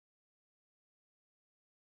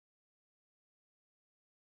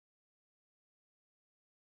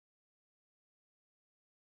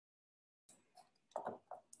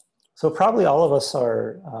So probably all of us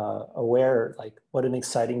are aware, like, what an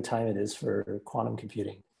exciting time it is for quantum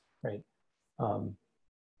computing, right? You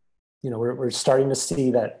know, we're starting to see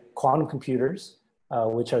that quantum computers,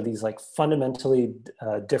 which are these like fundamentally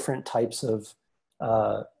different types of,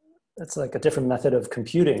 it's like a different method of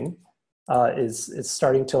computing, is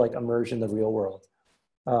starting to like emerge in the real world.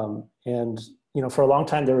 And you know, for a long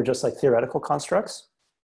time they were just like theoretical constructs.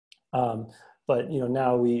 But you know,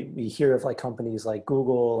 now we hear of like companies like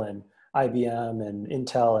Google and IBM and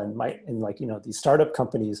Intel and like, you know, these startup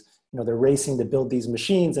companies, you know, they're racing to build these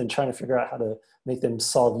machines and trying to figure out how to make them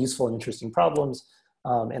solve useful and interesting problems.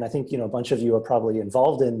 And I think, you know, a bunch of you are probably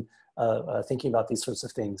involved in thinking about these sorts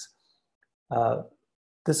of things.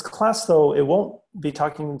 This class, though, it won't be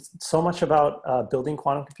talking so much about building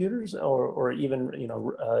quantum computers or even, you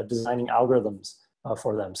know, designing algorithms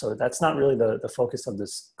for them. So that's not really the focus of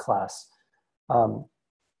this class.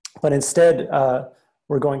 But instead,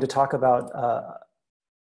 we're going to talk about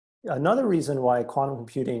another reason why quantum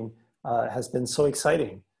computing has been so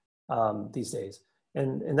exciting these days.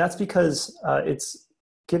 And that's because it's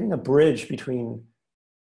giving a bridge between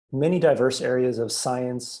many diverse areas of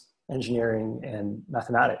science, engineering, and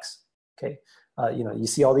mathematics, okay? You know, you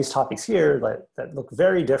see all these topics here that look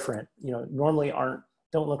very different, you know, normally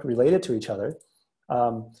don't look related to each other,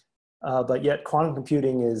 but yet quantum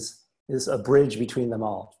computing is a bridge between them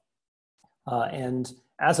all. And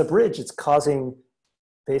as a bridge, it's causing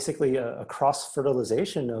basically a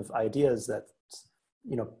cross-fertilization of ideas that,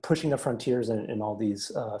 you know, pushing the frontiers in all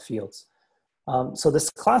these fields. So this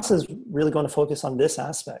class is really going to focus on this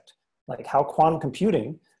aspect, like how quantum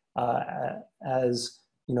computing, as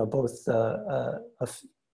you know, both a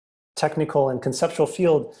technical and conceptual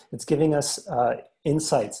field, it's giving us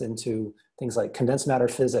insights into things like condensed matter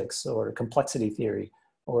physics or complexity theory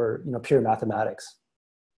or, you know, pure mathematics.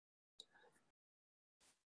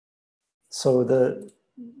 So the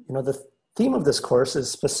theme of this course is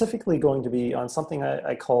specifically going to be on something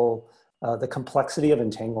I call the complexity of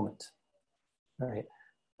entanglement. All right,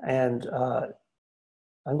 and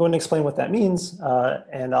I'm going to explain what that means,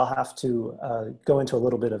 and I'll have to go into a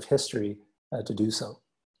little bit of history to do so.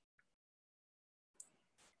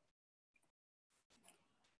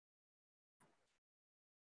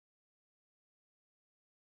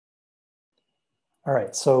 All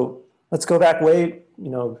right, so let's go back way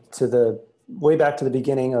back to the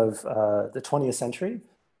beginning of the 20th century.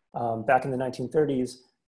 Back in the 1930s,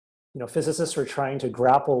 you know, physicists were trying to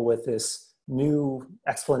grapple with this new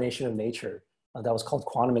explanation of nature that was called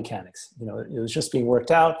quantum mechanics. You know, it was just being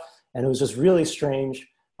worked out, and it was just really strange,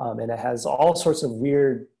 and it has all sorts of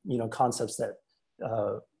weird, you know, concepts that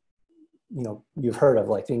you know, you've heard of,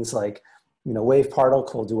 like things like, you know,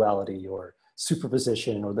 wave-particle duality or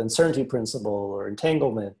superposition or the uncertainty principle or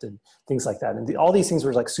entanglement and things like that. And all these things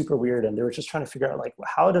were like super weird, and they were just trying to figure out, like,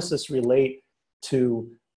 how does this relate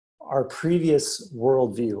to our previous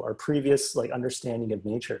worldview, our previous like understanding of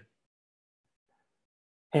nature?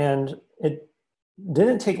 And it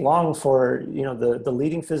didn't take long for, you know, the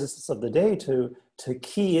leading physicists of the day to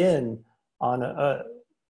key in on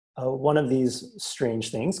one of these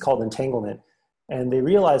strange things called entanglement. And they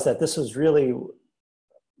realized that this was really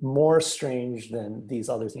more strange than these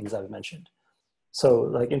other things I've mentioned. So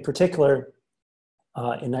like in particular,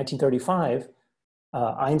 in 1935,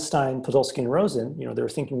 Einstein, Podolsky, and Rosen, you know, they were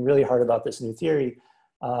thinking really hard about this new theory.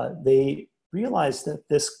 They realized that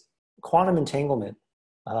this quantum entanglement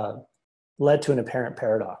led to an apparent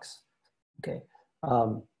paradox, okay?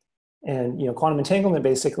 And, you know, quantum entanglement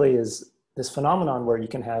basically is this phenomenon where you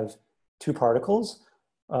can have two particles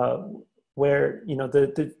where, you know,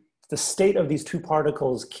 the state of these two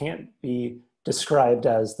particles can't be described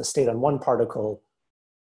as the state on one particle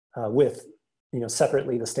with, you know,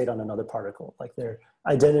 separately the state on another particle. Like their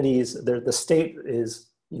identities, the state is,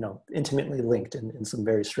 you know, intimately linked in some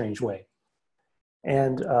very strange way.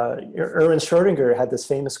 And Erwin Schrödinger had this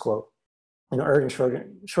famous quote. You know, Erwin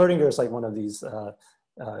Schrödinger is like one of these,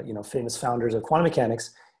 you know, famous founders of quantum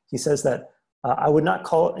mechanics. He says that I would not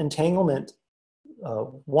call entanglement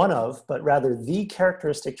one of, but rather the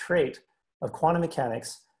characteristic trait of quantum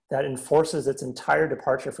mechanics that enforces its entire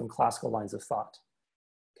departure from classical lines of thought.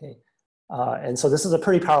 Okay, and so this is a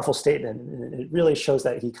pretty powerful statement. And it really shows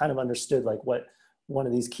that he kind of understood like what one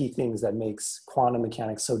of these key things that makes quantum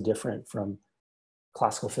mechanics so different from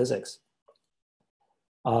classical physics.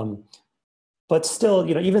 But still,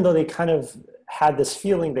 you know, even though they kind of had this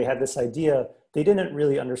feeling, they had this idea, they didn't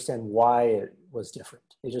really understand why it was different.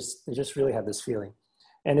 They just really had this feeling.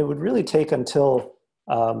 And it would really take until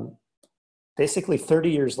basically 30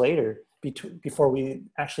 years later before we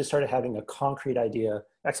actually started having a concrete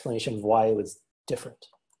explanation of why it was different.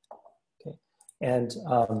 And,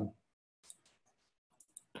 you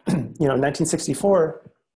know, in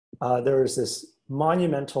 1964, there was this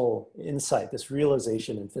monumental insight, this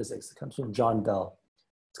realization in physics that comes from John Bell.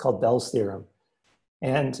 It's called Bell's theorem.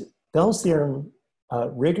 And Bell's theorem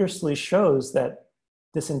rigorously shows that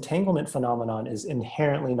this entanglement phenomenon is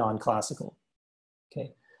inherently non-classical.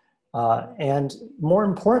 Okay, and more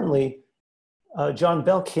importantly, John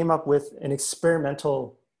Bell came up with an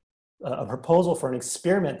experimental, a proposal for an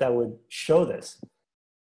experiment that would show this.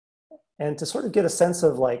 And to sort of get a sense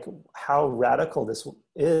of like how radical this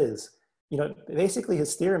is, you know, basically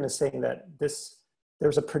his theorem is saying that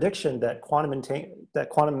there's a prediction that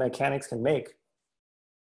quantum mechanics can make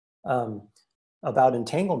about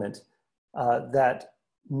entanglement that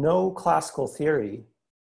no classical theory,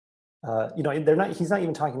 you know, he's not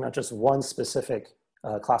even talking about just one specific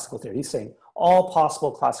classical theory. He's saying all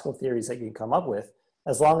possible classical theories that you can come up with,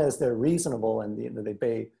 as long as they're reasonable and they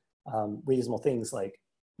obey reasonable things like,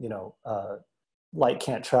 you know, light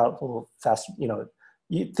can't travel fast, you know,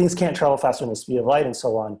 things can't travel faster than the speed of light and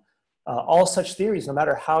so on. All such theories, no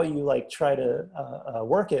matter how you like try to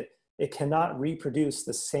work it, it cannot reproduce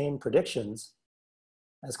the same predictions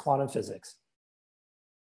as quantum physics.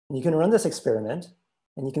 And you can run this experiment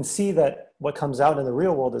and you can see that what comes out in the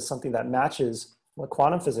real world is something that matches what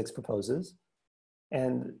quantum physics proposes.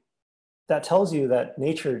 And that tells you that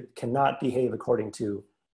nature cannot behave according to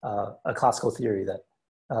a classical theory that,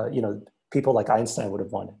 you know, people like Einstein would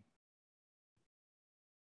have wanted.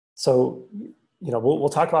 So, you know, we'll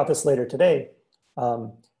talk about this later today,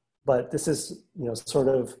 but this is, you know, sort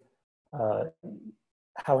of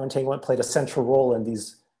how entanglement played a central role in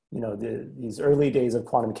these, you know, these early days of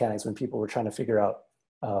quantum mechanics when people were trying to figure out,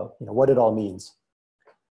 you know, what it all means.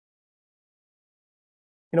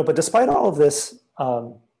 You know, but despite all of this,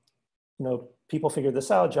 you know, people figured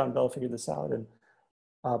this out. John Bell figured this out, and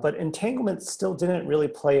but entanglement still didn't really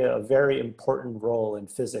play a very important role in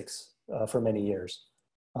physics for many years.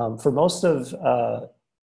 For most of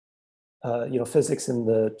you know, physics in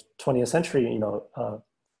the 20th century, you know,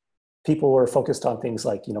 people were focused on things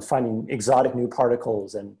like, you know, finding exotic new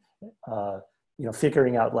particles and you know,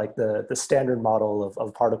 figuring out like the standard model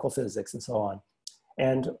of particle physics and so on.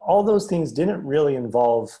 And all those things didn't really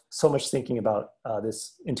involve so much thinking about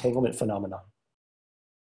this entanglement phenomenon.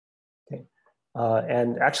 Okay.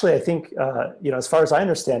 And actually, I think, you know, as far as I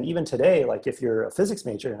understand, even today, like if you're a physics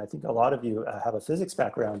major, and I think a lot of you have a physics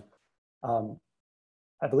background,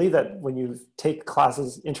 I believe that when you take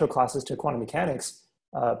classes, intro classes to quantum mechanics,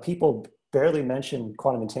 people barely mention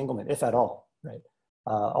quantum entanglement, if at all, right?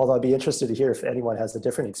 Although I'd be interested to hear if anyone has a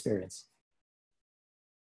different experience.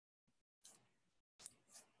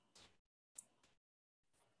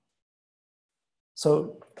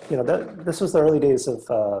 So, you know, this was the early days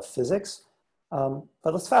of physics. But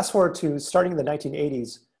let's fast forward to starting in the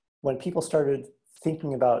 1980s when people started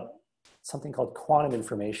thinking about something called quantum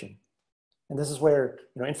information. And this is where,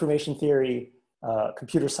 you know, information theory,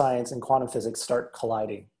 computer science, and quantum physics start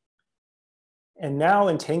colliding. And now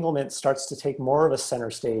entanglement starts to take more of a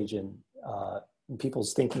center stage in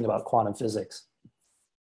people's thinking about quantum physics.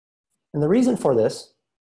 And the reason for this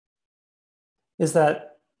is that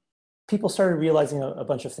people started realizing a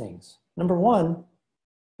bunch of things. Number one,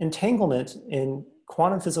 entanglement in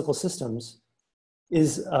quantum physical systems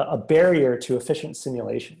is a barrier to efficient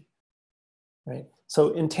simulation, right? So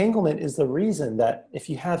entanglement is the reason that if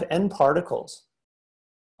you have n particles,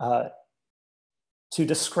 to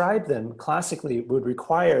describe them classically would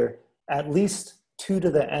require at least 2 to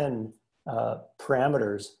the n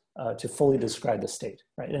parameters to fully describe the state,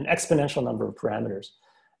 right? An exponential number of parameters.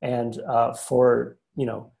 And for, you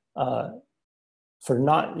know, for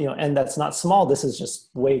not, you know, and that's not small, this is just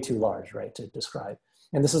way too large, right, to describe.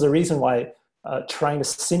 And this is a reason why trying to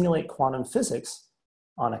simulate quantum physics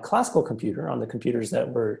on a classical computer, on the computers that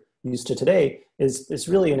we're used to today, is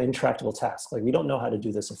really an intractable task. Like, we don't know how to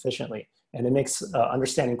do this efficiently. And it makes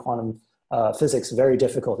understanding quantum physics very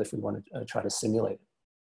difficult if we want to try to simulate it.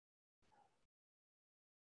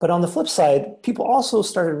 But on the flip side, people also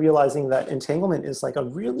started realizing that entanglement is like a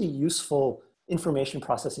really useful information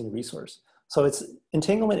processing resource. So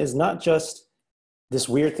entanglement is not just this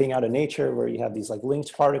weird thing out of nature where you have these like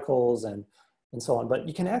linked particles and so on, but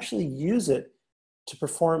you can actually use it to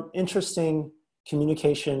perform interesting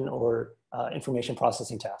communication or information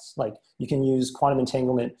processing tasks. Like, you can use quantum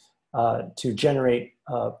entanglement to generate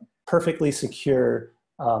perfectly secure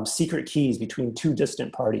secret keys between 2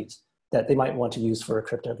 distant parties that they might want to use for a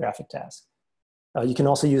cryptographic task. You can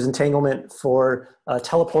also use entanglement for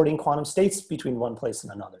teleporting quantum states between one place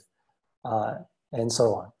and another, and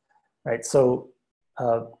so on, right? So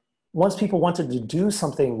once people wanted to do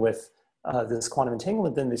something with this quantum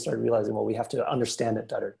entanglement, then they started realizing, well, we have to understand it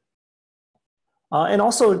better. And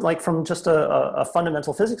also, like from just a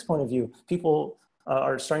fundamental physics point of view, people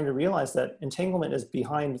are starting to realize that entanglement is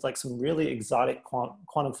behind like some really exotic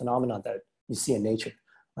quantum phenomena that you see in nature,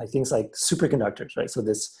 like things like superconductors, right? So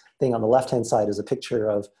this thing on the left-hand side is a picture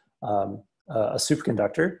of a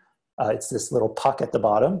superconductor. It's this little puck at the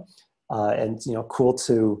bottom, and cooled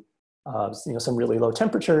to some really low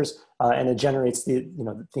temperatures, and it generates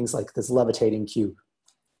things like this levitating cube.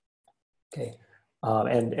 Okay,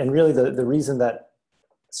 and really the reason that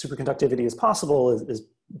superconductivity is possible is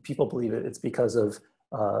people believe it's because of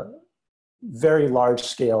very large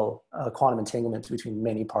scale quantum entanglement between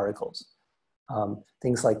many particles.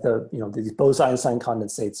 Things like these Bose-Einstein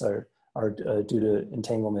condensates are due to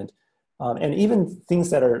entanglement, and even things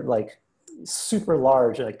that are like super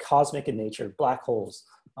large, like cosmic in nature, black holes.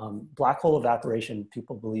 Black hole evaporation,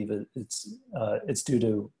 people believe it's due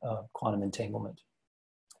to quantum entanglement.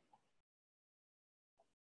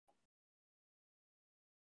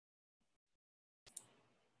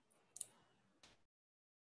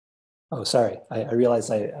 Oh, sorry, I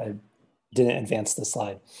realized I didn't advance the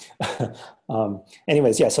slide.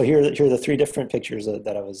 Anyways, yeah, so here are the three different pictures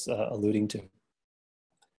that I was alluding to.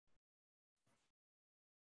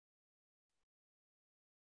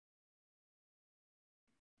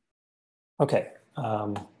 Okay,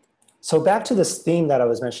 so back to this theme that I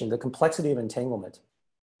was mentioning, the complexity of entanglement.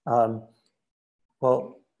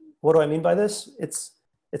 Well, what do I mean by this? It's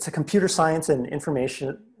a computer science and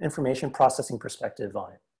information processing perspective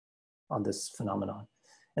on this phenomenon.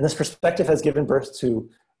 And this perspective has given birth to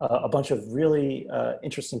a bunch of really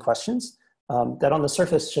interesting questions that on the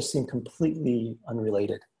surface just seem completely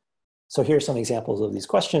unrelated. So here are some examples of these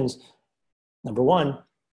questions. Number one,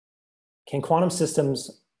 can quantum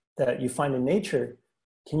systems that you find in nature,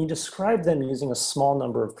 can you describe them using a small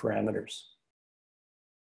number of parameters?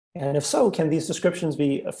 And if so, can these descriptions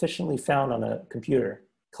be efficiently found on a computer,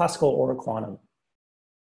 classical or quantum?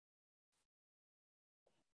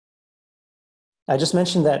 I just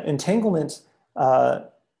mentioned that entanglement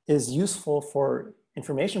is useful for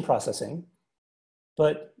information processing,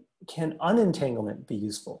 but can unentanglement be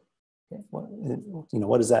useful? Okay.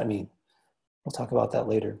 What does that mean? We'll talk about that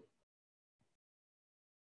later.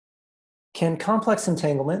 Can complex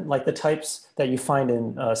entanglement, like the types that you find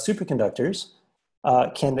in superconductors,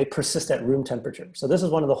 can they persist at room temperature? So this is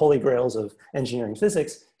one of the holy grails of engineering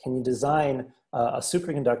physics. Can you design a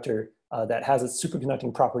superconductor that has its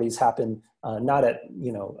superconducting properties happen not at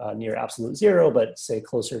near absolute zero, but say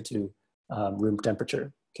closer to room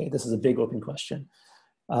temperature? Okay, this is a big open question.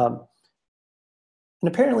 And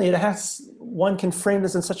apparently one can frame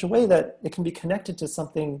this in such a way that it can be connected to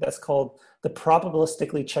something that's called the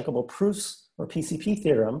probabilistically checkable proofs, or PCP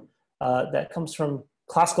theorem, that comes from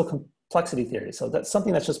classical complexity theory. So that's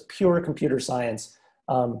something that's just pure computer science.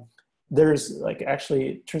 There's like actually,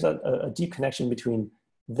 it turns out a deep connection between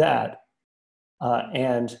that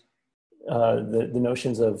and the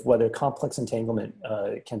notions of whether complex entanglement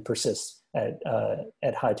can persist at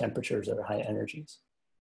high temperatures or high energies.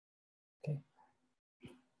 Okay.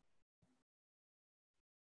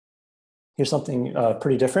 Here's something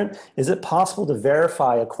pretty different. Is it possible to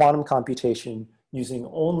verify a quantum computation using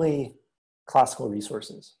only classical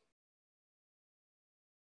resources?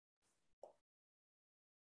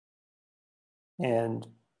 And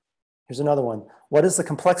here's another one. What is the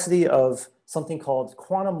complexity of something called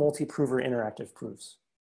quantum multiprover interactive proofs?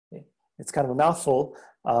 Okay. It's kind of a mouthful.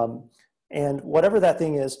 And whatever that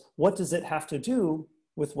thing is, what does it have to do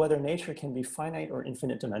with whether nature can be finite or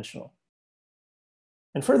infinite dimensional?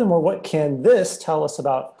 And furthermore, what can this tell us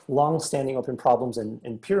about long-standing open problems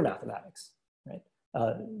in pure mathematics, right?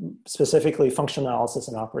 Specifically functional analysis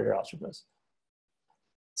and operator algebras.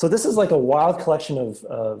 So this is like a wild collection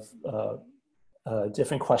of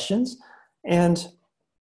different questions. And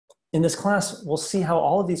in this class, we'll see how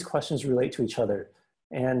all of these questions relate to each other.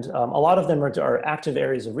 And a lot of them are active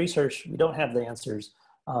areas of research. We don't have the answers,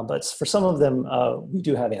 but for some of them, we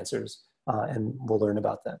do have answers, and we'll learn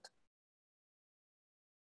about that.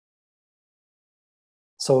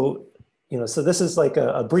 So, so this is like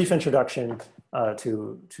a brief introduction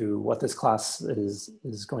to what this class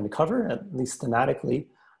is going to cover, at least thematically.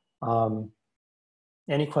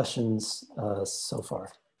 Any questions so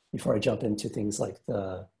far before I jump into things like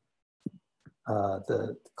the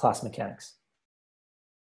class mechanics?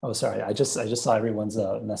 Oh, sorry, I just saw everyone's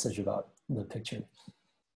message about the picture.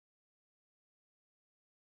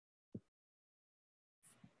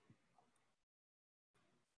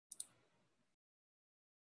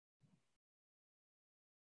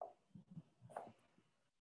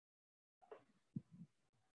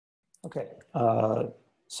 Okay,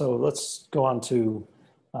 so let's go on to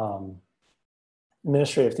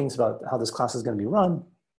administrative things about how this class is going to be run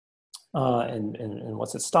and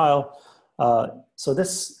what's its style. So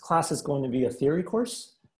this class is going to be a theory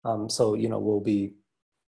course. So, we'll be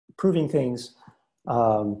proving things.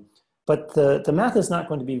 But the math is not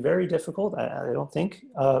going to be very difficult, I don't think.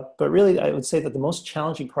 But really, I would say that the most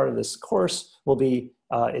challenging part of this course will be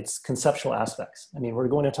its conceptual aspects. I mean, we're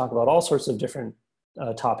going to talk about all sorts of different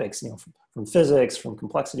topics, from physics, from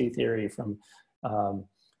complexity theory, from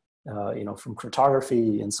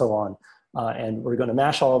cryptography, and so on. And we're going to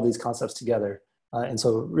mash all of these concepts together. And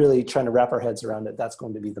so really trying to wrap our heads around it, that's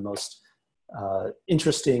going to be the most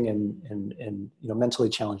interesting and mentally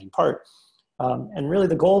challenging part. And really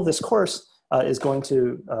the goal of this course is going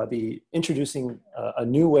to be introducing a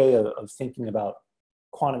new way of thinking about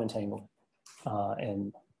quantum entanglement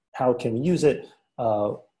and how can we use it,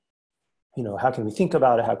 how can we think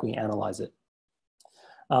about it, how can we analyze it.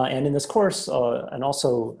 And in this course, and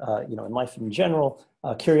also in life in general,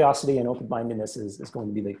 curiosity and open-mindedness is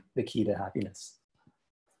going to be the key to happiness.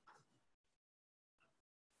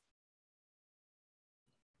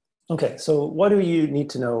 Okay, so what do you need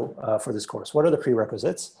to know for this course? What are the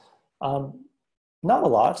prerequisites? Not a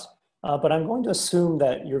lot, but I'm going to assume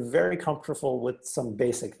that you're very comfortable with some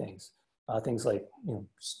basic things. Things like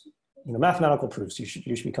mathematical proofs. You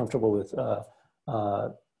should be comfortable with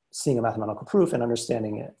seeing a mathematical proof and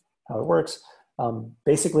understanding it, how it works.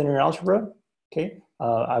 Basic linear algebra. Okay,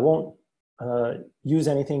 I won't use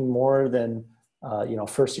anything more than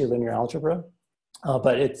first year linear algebra.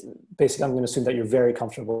 But it's basically, I'm going to assume that you're very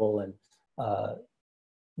comfortable and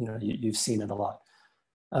you've seen it a lot.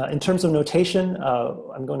 In terms of notation,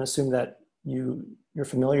 I'm going to assume that you're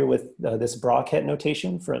familiar with this Bra-Ket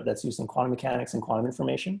notation that's used in quantum mechanics and quantum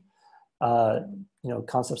information.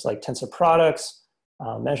 Concepts like tensor products,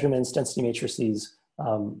 measurements, density matrices.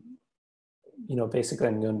 Basically,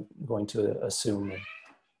 I'm going to assume.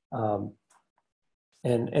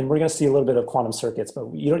 And we're going to see a little bit of quantum circuits, but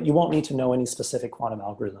you won't need to know any specific quantum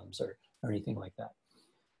algorithms or anything like that.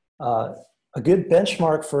 A good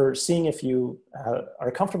benchmark for seeing if you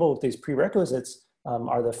are comfortable with these prerequisites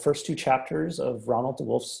are the first two chapters of Ronald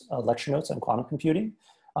DeWolf's lecture notes on quantum computing.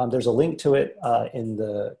 There's a link to it in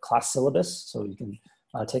the class syllabus, so you can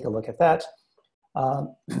take a look at that.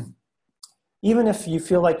 Even if you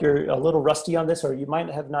feel like you're a little rusty on this, or you might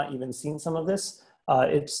have not even seen some of this,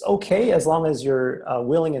 it's okay as long as you're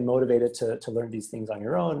willing and motivated to learn these things on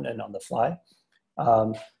your own and on the fly.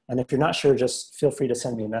 And if you're not sure, just feel free to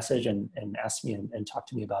send me a message and ask me and talk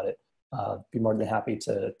to me about it. Be more than happy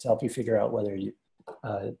to help you figure out whether you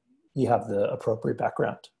have the appropriate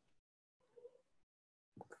background.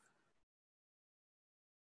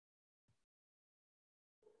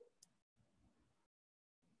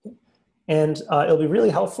 And it'll be really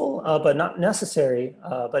helpful, but not necessary.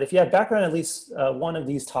 But if you have background, at least one of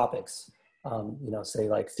these topics, say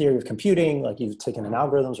like theory of computing, like you've taken an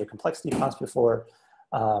algorithms or complexity class before,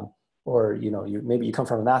 or maybe you come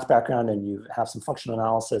from a math background and you have some functional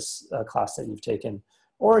analysis class that you've taken,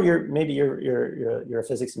 or maybe you're a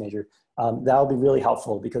physics major. That'll be really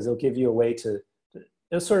helpful because it'll give you a way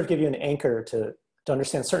it'll sort of give you an anchor to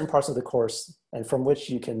understand certain parts of the course, and from which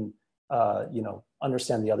you can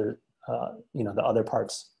understand the other. The other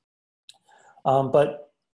parts.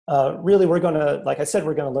 But really we're going to, like I said,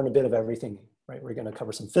 we're going to learn a bit of everything, right? We're going to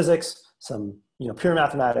cover some physics, some, pure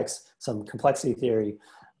mathematics, some complexity theory.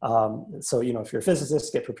 So, if you're a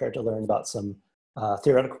physicist, get prepared to learn about some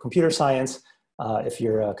theoretical computer science. If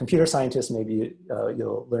you're a computer scientist, maybe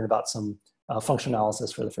you'll learn about some functional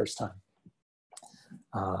analysis for the first time.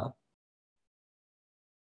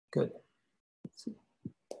 Good. Let's see.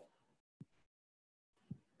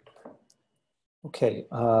 Okay,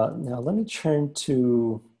 now let me turn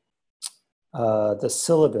to the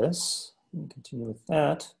syllabus and continue with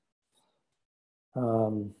that.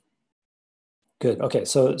 Good, okay,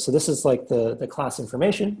 so this is like the class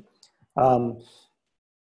information. The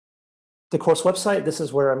course website, this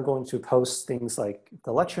is where I'm going to post things like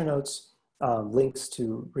the lecture notes, links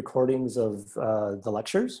to recordings of the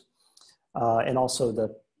lectures, and also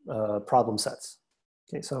the problem sets.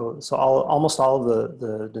 Okay, so almost all of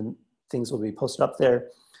the things will be posted up there.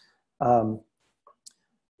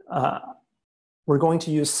 We're going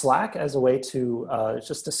to use Slack as a way to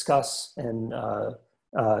just discuss and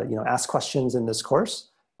ask questions in this course,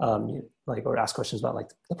 or ask questions about like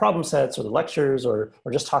the problem sets or the lectures, or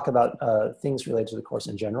just talk about things related to the course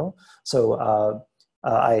in general. So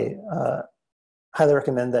I highly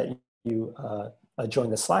recommend that you join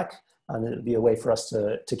the Slack, and it'll be a way for us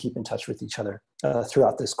to keep in touch with each other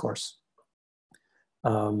throughout this course.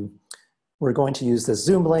 we're going to use this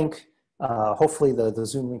Zoom link. Hopefully the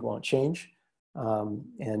Zoom link won't change.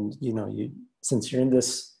 And since you're in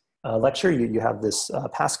this lecture, you have this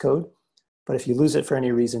passcode. But if you lose it for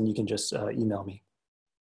any reason, you can just email me.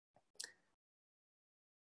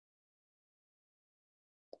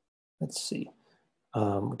 Let's see.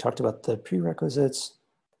 We talked about the prerequisites.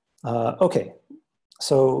 Okay,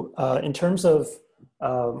 so in terms of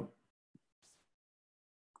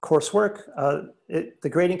coursework, the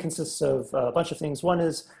grading consists of a bunch of things. One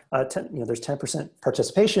is, there's 10%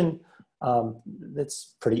 participation.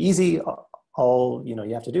 That's pretty easy. All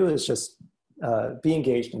you have to do is just be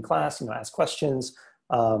engaged in class, ask questions,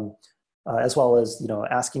 as well as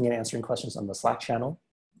asking and answering questions on the Slack channel.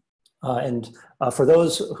 And for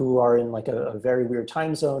those who are in like a very weird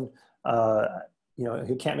time zone,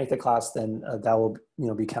 who can't make the class, then that will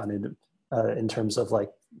be counted in terms of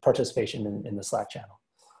like participation in the Slack channel.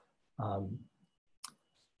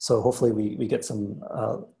 So hopefully we get some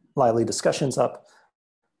lively discussions up,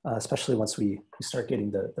 especially once we start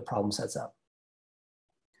getting the problem sets out.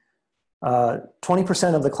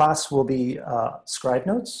 20% of the class will be scribe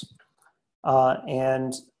notes,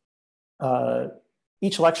 and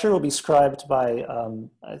each lecture will be scribed by,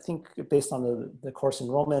 I think based on the course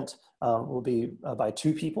enrollment, will be by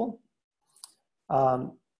 2 people.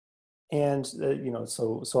 So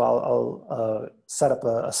I'll set up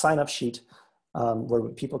a sign-up sheet where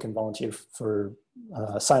people can volunteer for,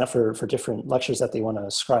 sign up for different lectures that they want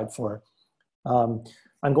to scribe for. I'm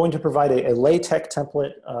going to provide a LaTeX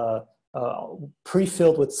template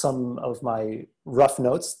pre-filled with some of my rough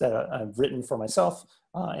notes that I've written for myself.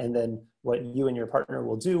 And then what you and your partner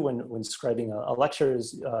will do when scribing a lecture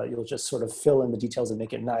is you'll just sort of fill in the details and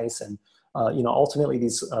make it nice. And ultimately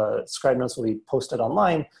these scribe notes will be posted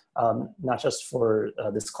online, not just for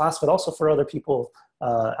this class, but also for other people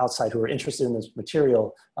outside who are interested in this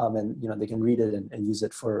material, and they can read it and use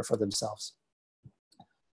it for themselves.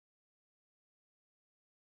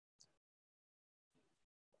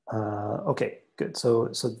 Okay, good. So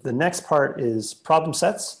the next part is problem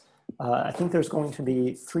sets. I think there's going to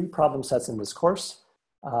be 3 problem sets in this course.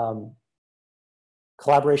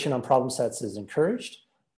 Collaboration on problem sets is encouraged,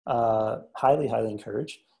 highly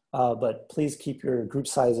encouraged, but please keep your group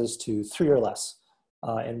sizes to 3 or less.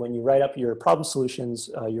 And when you write up your problem solutions,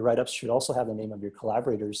 your write-ups should also have the name of your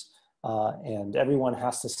collaborators, and everyone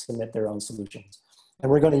has to submit their own solutions.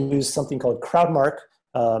 And we're going to use something called CrowdMark.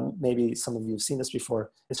 Maybe some of you have seen this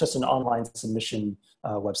before. It's just an online submission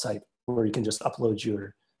website where you can just upload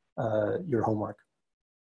your homework.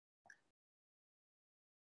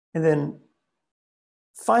 And then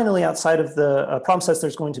finally, outside of the problem sets,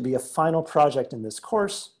 there's going to be a final project in this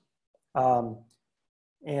course.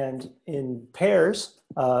 And in pairs,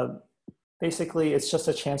 basically it's just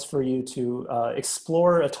a chance for you to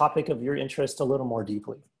explore a topic of your interest a little more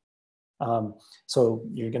deeply. So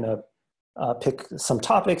you're gonna pick some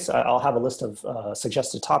topics. I'll have a list of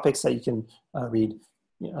suggested topics that you can read.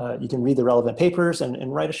 You can read the relevant papers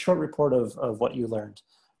and write a short report of what you learned.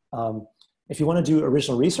 If you want to do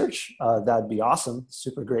original research, that'd be awesome,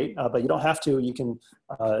 super great, but you don't have to. You can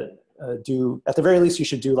do, at the very least, you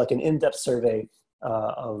should do like an in-depth survey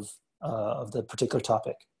of the particular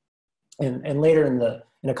topic. And later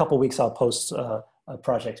in a couple weeks, I'll post a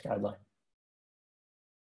project guideline.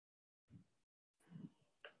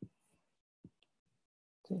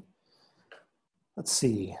 Let's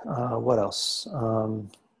see, what else?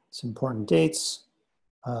 Some important dates.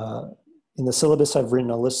 In the syllabus, I've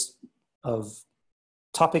written a list of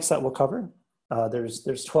topics that we'll cover.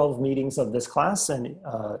 There's 12 meetings of this class, and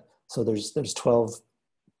so there's 12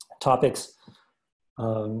 topics.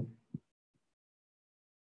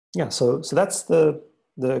 Yeah, so that's the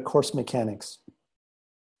course mechanics.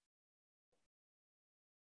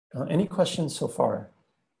 Any questions so far?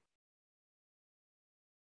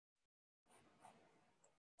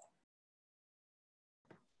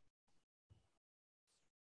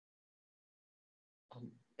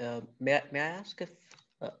 May I ask if,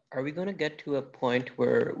 are we going to get to a point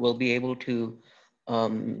where we'll be able to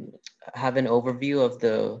have an overview of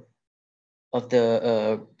the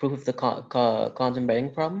proof of the Connes embedding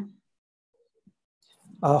problem?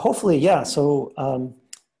 Hopefully, yeah. So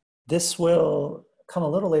this will come a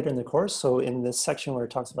little later in the course. So in this section where it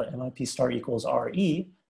talks about MIP star equals RE,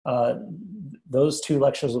 those 2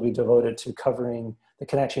 lectures will be devoted to covering the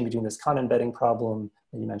connection between this Connes embedding problem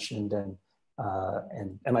that you mentioned and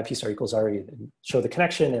MIP star equals RE, and show the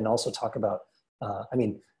connection and also talk about, I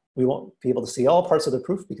mean, we won't be able to see all parts of the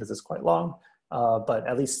proof because it's quite long, but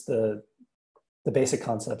at least the basic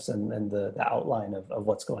concepts and the outline of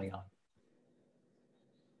what's going on.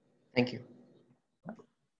 Thank you.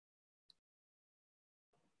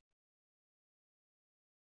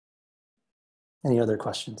 Any other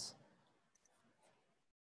questions?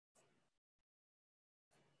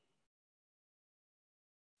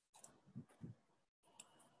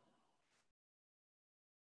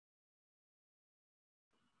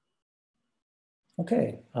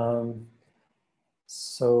 Okay,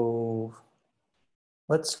 so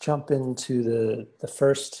let's jump into the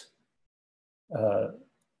first,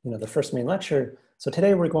 the first main lecture. So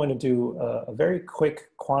today we're going to do a very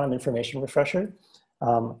quick quantum information refresher.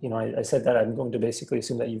 I said that I'm going to basically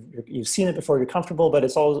assume that you've seen it before, you're comfortable, but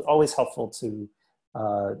it's always helpful to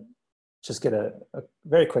just get a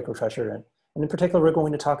very quick refresher. And in particular, we're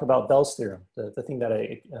going to talk about Bell's theorem, the thing that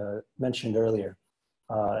I mentioned earlier.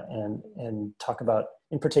 And talk about,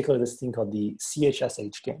 in particular, this thing called the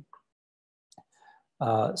CHSH game.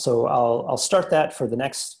 So I'll start that for the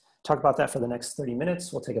next, talk about that for the next 30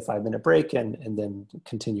 minutes. We'll take a 5-minute break and then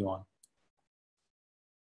continue on.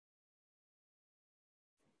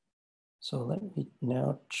 So let me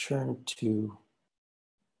now turn to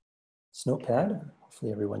this notepad.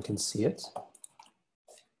 Hopefully everyone can see it.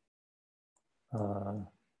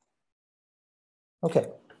 Okay.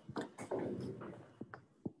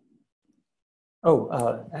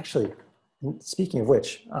 Oh, actually, speaking of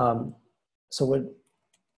which, I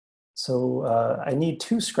need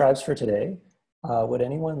 2 scribes for today. Would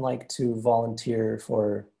anyone like to volunteer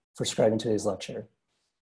for scribing today's lecture?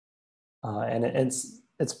 And it's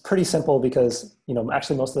pretty simple because,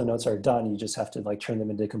 actually most of the notes are done. You just have to turn them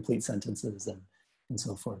into complete sentences and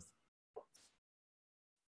so forth.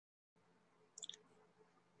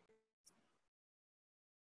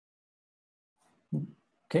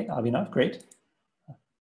 Okay, Abhinav, great.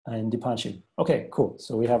 And Dipanshu. Okay, cool.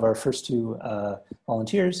 So we have our first 2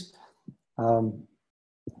 volunteers.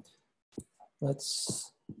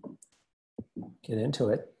 Let's get into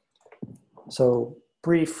it. So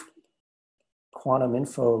brief quantum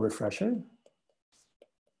info refresher.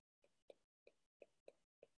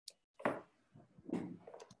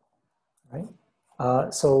 Right.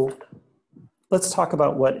 So let's talk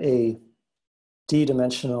about what a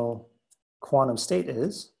d-dimensional quantum state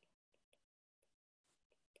is.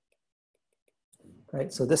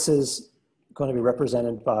 Right, so this is going to be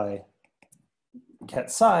represented by ket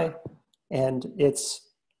psi, and it's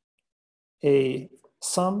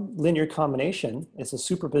some linear combination. It's a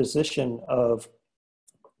superposition of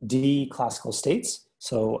d classical states.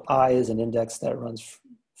 So I is an index that runs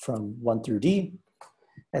from 1 through d.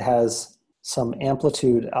 It has some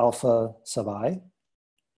amplitude alpha sub I.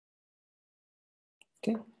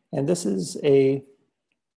 Okay, and this is a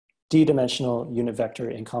d-dimensional unit vector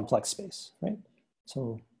in complex space, right?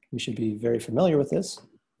 So we should be very familiar with this.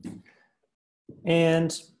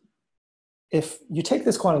 And if you take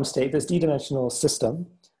this quantum state, this d-dimensional system,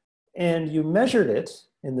 and you measured it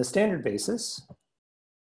in the standard basis,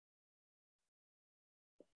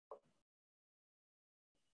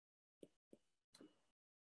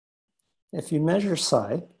 if you measure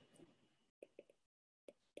psi,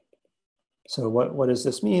 so what does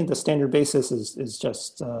this mean? The standard basis is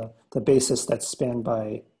just the basis that's spanned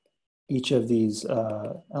by each of these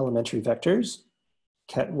elementary vectors,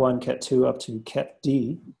 ket1, ket2, up to ket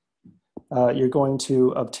d. You're going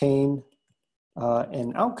to obtain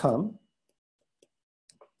an outcome.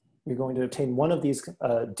 You're going to obtain one of these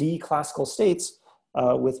d classical states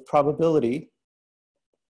with probability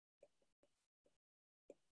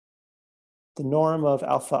the norm of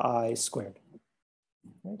alpha I squared.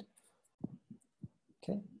 Right?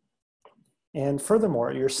 Okay. And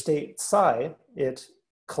furthermore, your state psi, it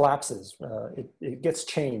collapses. It gets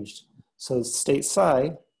changed. So state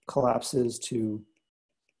psi collapses to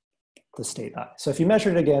the state I. So if you measure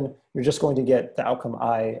it again, you're just going to get the outcome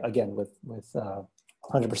I again with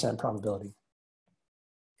 100% probability.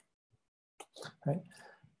 Right?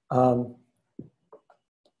 Okay.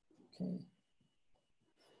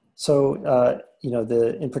 So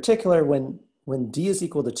in particular, when d is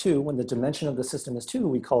equal to 2, when the dimension of the system is 2,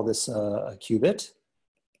 we call this a qubit.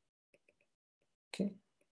 Okay.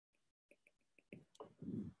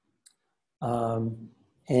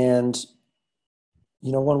 And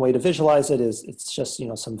one way to visualize it is it's just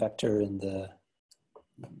some vector in the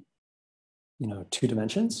 2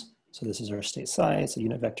 dimensions. So this is our state psi, it's a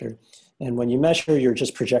unit vector. And when you measure, you're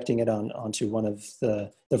just projecting it onto one of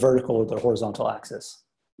the vertical or the horizontal axis.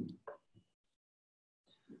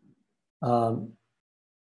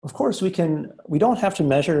 Of course, we don't have to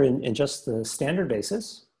measure in just the standard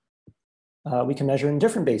basis. We can measure in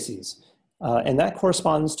different bases. And that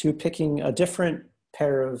corresponds to picking a different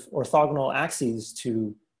pair of orthogonal axes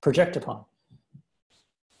to project upon.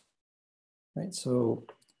 Right, so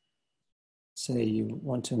say you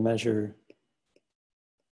want to measure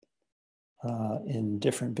in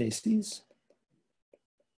different bases.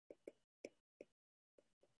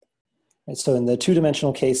 And so in the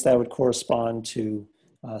two-dimensional case, that would correspond to,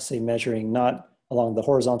 say, measuring not along the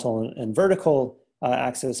horizontal and vertical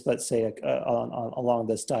axis, but say along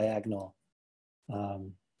this diagonal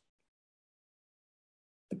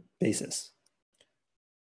basis.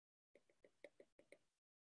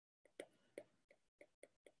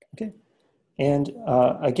 Okay, and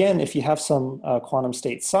again, if you have some quantum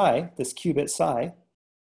state psi, this qubit psi,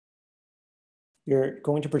 you're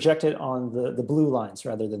going to project it on the blue lines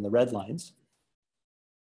rather than the red lines.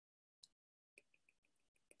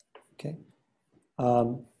 Okay,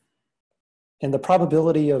 and the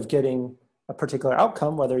probability of getting a particular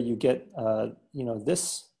outcome, whether you get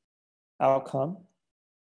this outcome,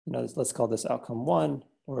 let's call this outcome 1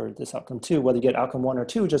 or this outcome 2, whether you get outcome 1 or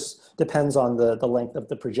 2 just depends on the length of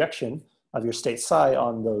the projection of your state psi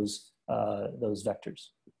on those vectors.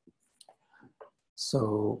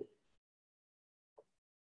 So,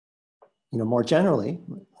 more generally,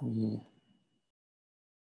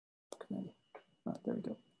 there we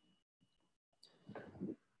go.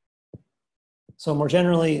 So more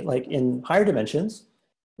generally, like in higher dimensions,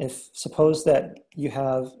 suppose that you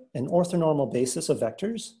have an orthonormal basis of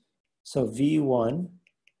vectors, so V1,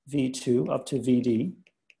 V2 up to VD,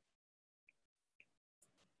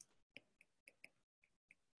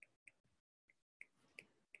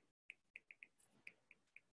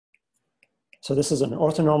 so this is an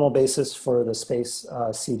orthonormal basis for the space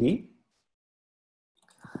CD.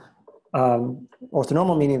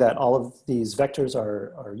 Orthonormal meaning that all of these vectors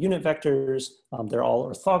are unit vectors. They're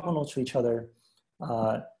all orthogonal to each other.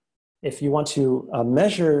 If you want to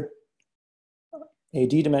measure a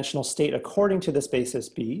d-dimensional state according to this basis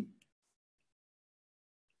B,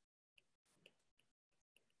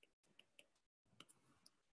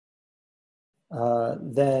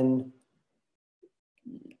 then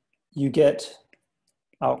you get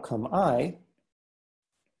outcome I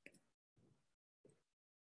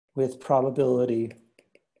with probability,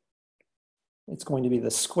 it's going to be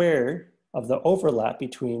the square of the overlap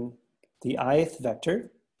between the ith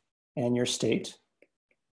vector and your state,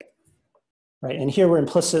 right? And here we're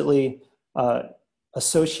implicitly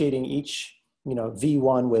associating each,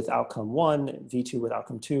 V1 with outcome 1, V2 with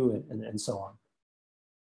outcome 2, and so on.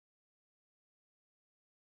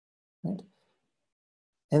 Right?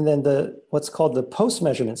 And then what's called the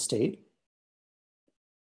post-measurement state,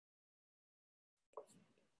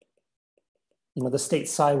 the state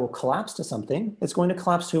psi will collapse to something. It's going to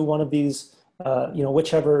collapse to one of these,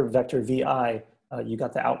 whichever vector Vi you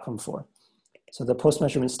got the outcome for. So the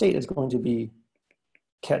post-measurement state is going to be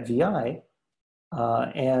ket Vi.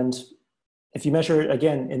 And if you measure it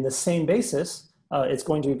again in the same basis, it's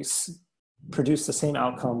going to produce the same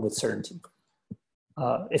outcome with certainty.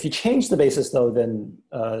 If you change the basis though, then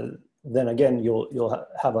again, you'll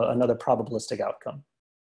have another probabilistic outcome.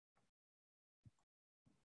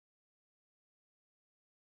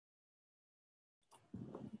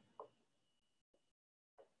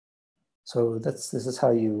 So this is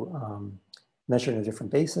how you measure in a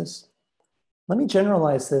different basis. Let me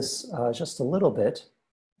generalize this just a little bit.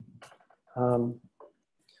 You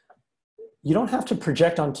don't have to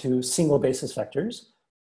project onto single basis vectors.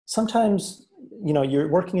 Sometimes, you're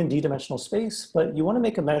working in d-dimensional space, but you want to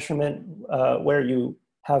make a measurement where you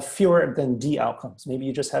have fewer than d outcomes. Maybe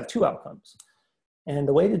you just have 2 outcomes. And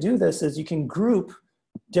the way to do this is you can group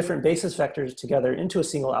different basis vectors together into a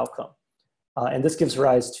single outcome. And this gives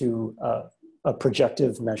rise to a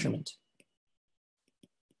projective measurement.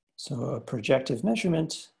 So a projective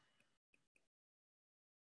measurement.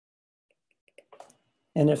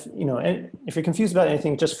 And if you're confused about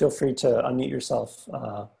anything, just feel free to unmute yourself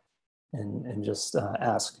and just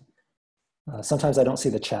ask. Sometimes I don't see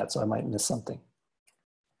the chat, so I might miss something.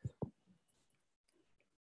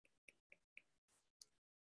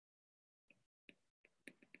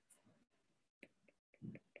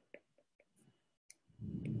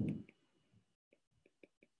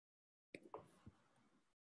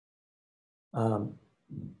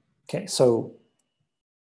 Okay, so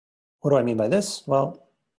what do I mean by this? Well,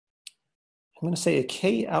 I'm going to say a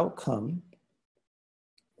K outcome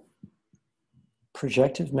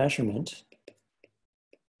projective measurement.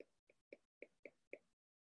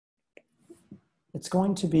 It's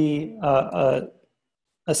going to be a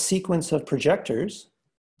sequence of projectors,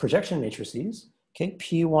 projection matrices, okay,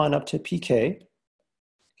 P1 up to Pk.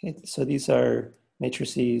 Okay, so these are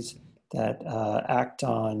matrices that act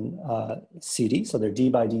on CD, so they're D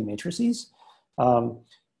by D matrices.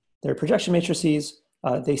 They're projection matrices.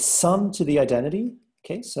 They sum to the identity.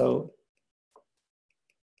 Okay, so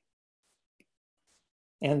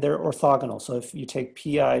and they're orthogonal. So if you take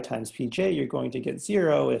pi times pj, you're going to get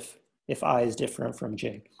 0 if I is different from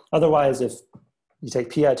j. Otherwise, if you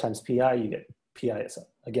take pi times pi, you get pi itself.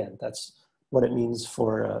 Again, that's what it means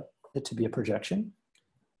for it to be a projection.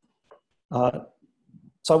 So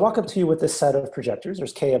I walk up to you with this set of projectors.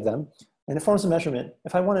 There's k of them, and it forms a measurement.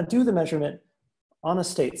 If I want to do the measurement on a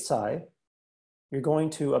state psi, you're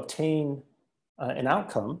going to obtain an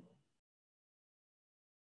outcome.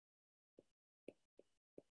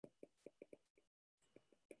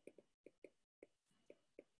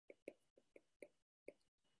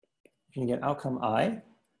 You can get outcome I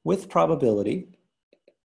with probability.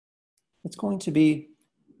 It's going to be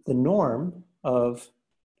the norm of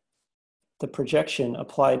the projection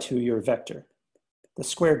applied to your vector, the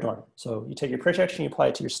squared norm. So you take your projection, you apply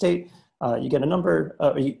it to your state, you get a number,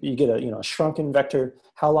 you get a shrunken vector.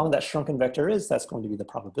 How long that shrunken vector is, that's going to be the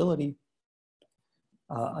probability.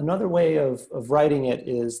 Another way of writing it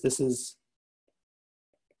is, this is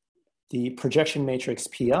the projection matrix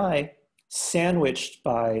Pi sandwiched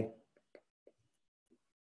by,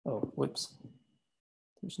 oh, whoops,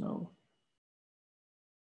 there's no,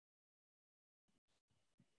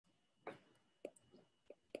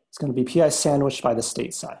 it's going to be Pi sandwiched by the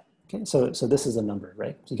state psi. Okay, so this is a number,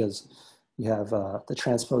 right? Because you have the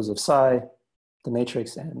transpose of psi, the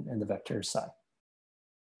matrix, and the vector psi.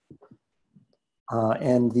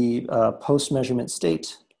 And the post-measurement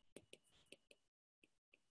state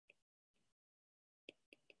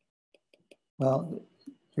well,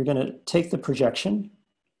 you're going to take the projection,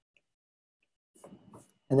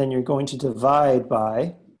 and then you're going to divide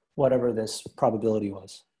by whatever this probability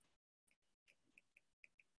was.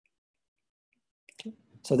 Okay.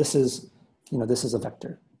 So this is, this is a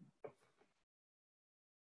vector.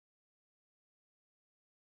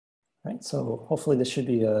 Right, so hopefully this should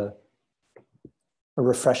be a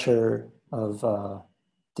refresher of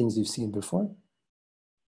things you've seen before.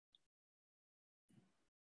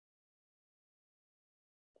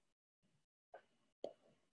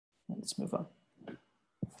 Let's move on.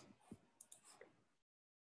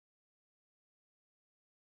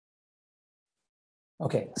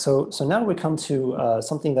 Okay, so now we come to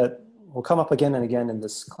something that will come up again and again in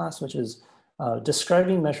this class, which is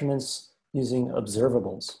describing measurements using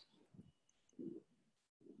observables.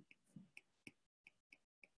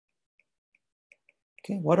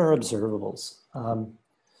 Okay, what are observables?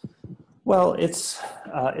 Well, it's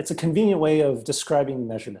a convenient way of describing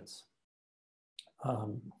measurements.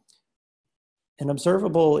 An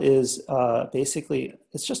observable is basically,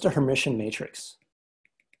 it's just a Hermitian matrix.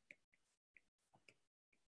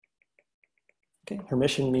 Okay,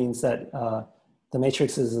 Hermitian means that the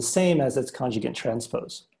matrix is the same as its conjugate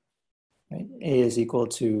transpose. Right? A is equal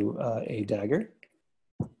to A dagger.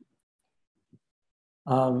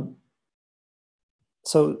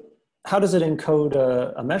 So how does it encode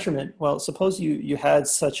a measurement? Well, suppose you had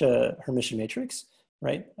such a Hermitian matrix,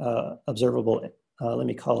 right? Observable. Let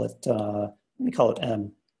me call it M.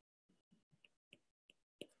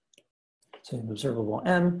 So an observable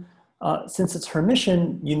M. Since it's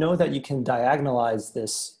Hermitian, you know that you can diagonalize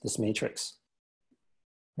this matrix,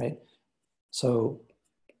 right? So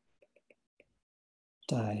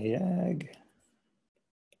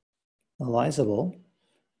diagonalizable,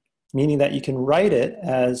 meaning that you can write it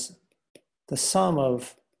as the sum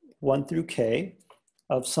of 1 through k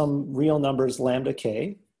of some real numbers lambda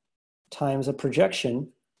k times a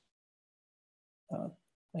projection, I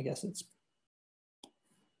guess it's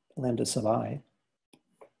lambda sub I,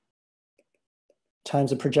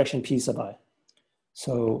 times a projection p sub I.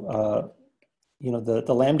 So,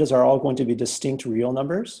 the lambdas are all going to be distinct real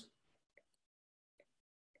numbers.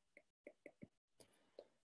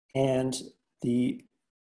 And the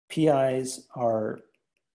PIs are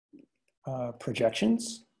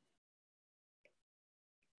projections.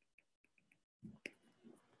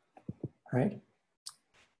 Right?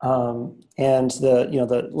 And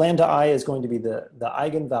the lambda I is going to be the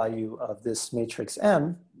eigenvalue of this matrix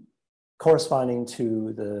M corresponding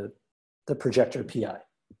to the projector PI.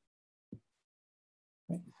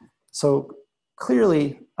 Right? So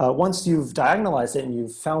clearly, once you've diagonalized it and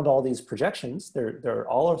you've found all these projections, they're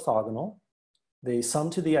all orthogonal. They sum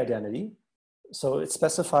to the identity. So it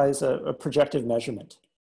specifies a projective measurement.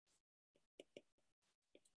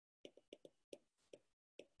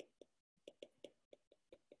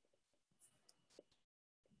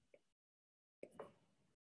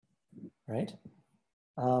 Right?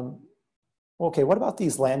 Okay, what about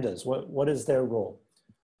these lambdas? What is their role?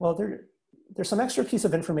 Well, there's some extra piece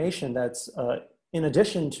of information that's in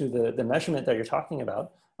addition to the measurement that you're talking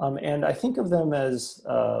about. And I think of them as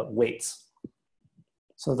weights.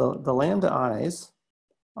 So the lambda i's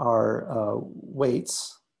are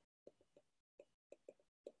weights.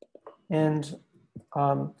 And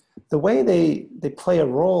the way they play a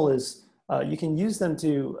role is you can use them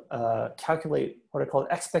to calculate what are called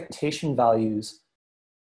expectation values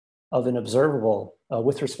of an observable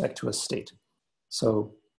with respect to a state.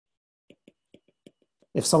 So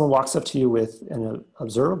if someone walks up to you with an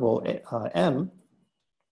observable M,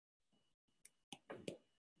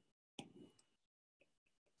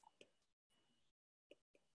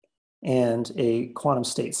 and a quantum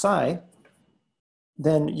state psi,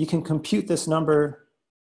 then you can compute this number,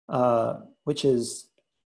 which is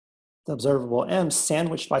the observable M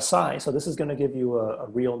sandwiched by psi. So this is going to give you a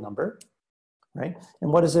real number, right?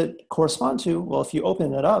 And what does it correspond to? Well, if you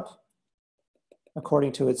open it up,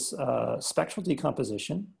 according to its spectral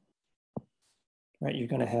decomposition, right, you're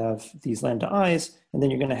going to have these lambda i's, and then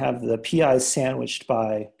you're going to have the pi's sandwiched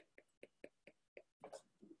by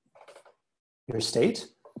your state.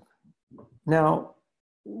 Now,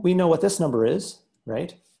 we know what this number is,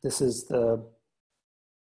 right? This is the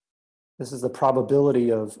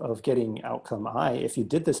probability of getting outcome I if you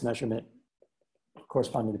did this measurement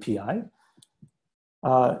corresponding to pi.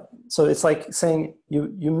 So it's like saying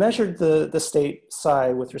you measured the state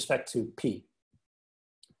psi with respect to p.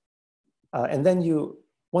 And then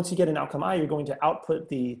once you get an outcome I, you're going to output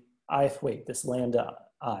the ith weight, this lambda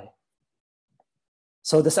I.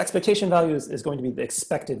 So this expectation value is going to be the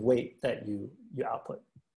expected weight that you output,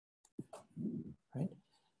 right?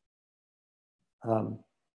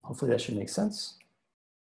 Hopefully that should make sense.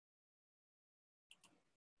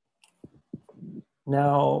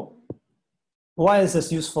 Now, why is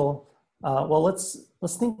this useful? Well, let's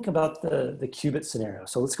think about the qubit scenario.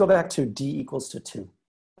 So let's go back to d equals to 2.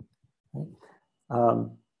 Right?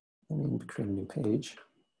 Let me create a new page.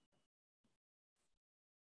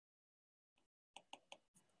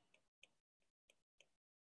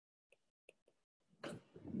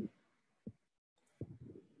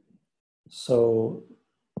 So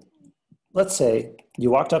let's say you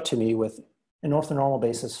walked up to me with an orthonormal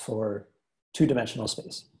basis for two-dimensional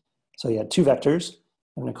space. So you had two vectors.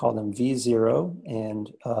 I'm going to call them V0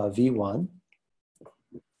 and V1.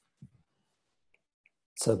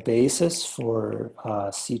 It's a basis for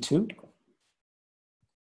C2.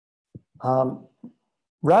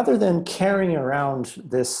 Rather than carrying around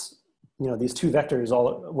this, these two vectors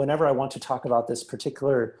whenever I want to talk about this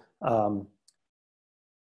particular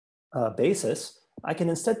basis, I can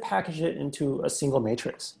instead package it into a single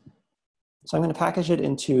matrix. So I'm going to package it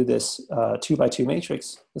into this 2x2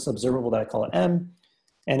 matrix, this observable that I call M,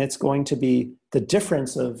 and it's going to be the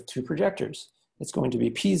difference of two projectors. It's going to be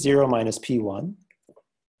P0 minus P1,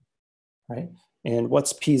 right? And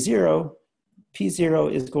what's P0?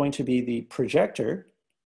 P0 is going to be the projector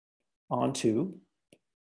onto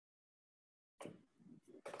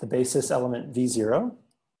the basis element V0,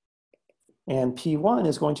 and P1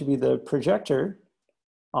 is going to be the projector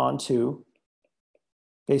onto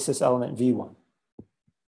basis element V1,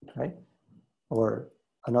 right? Or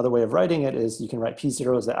another way of writing it is you can write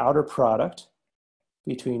P0 as the outer product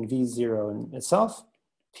between V0 and itself.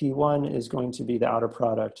 P1 is going to be the outer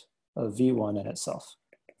product of V1 and itself.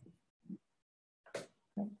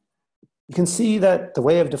 You can see that the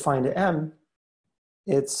way I've defined M,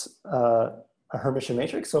 it's a Hermitian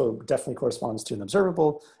matrix, so definitely corresponds to an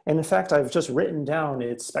observable. And in fact, I've just written down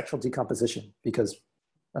its spectral decomposition because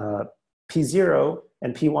P0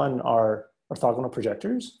 and P1 are orthogonal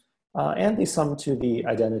projectors, and they sum to the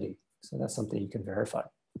identity. So that's something you can verify.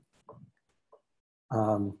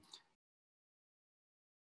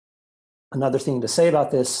 Another thing to say about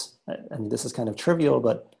this, I mean, this is kind of trivial,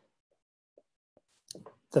 but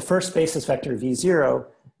the first basis vector V0,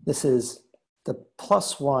 this is the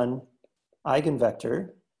 +1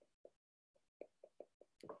 eigenvector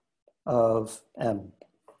of M,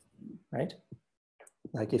 right?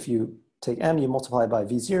 Like if you take M, you multiply by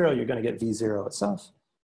V0, you're going to get V0 itself.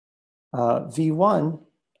 V1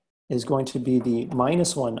 is going to be the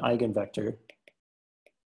 -1 eigenvector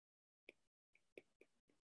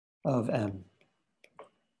of M,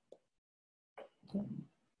 okay,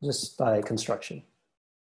 just by construction.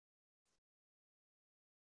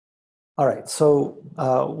 All right, so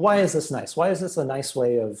why is this nice? Why is this a nice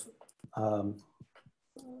way of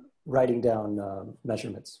writing down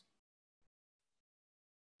measurements?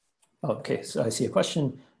 Okay, so I see a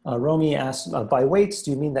question. Romy asks, by weights,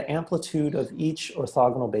 do you mean the amplitude of each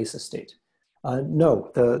orthogonal basis state?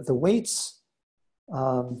 No, the weights,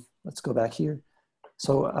 let's go back here.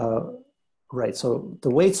 So, right, so the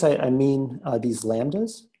weights, I mean these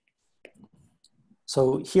lambdas.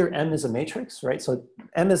 So here M is a matrix, right? So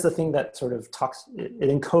M is the thing that sort of it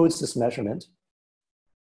encodes this measurement.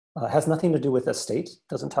 Has nothing to do with a state,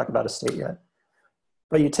 doesn't talk about a state yet.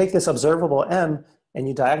 But you take this observable M and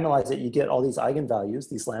you diagonalize it, you get all these eigenvalues,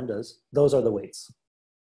 these lambdas, those are the weights.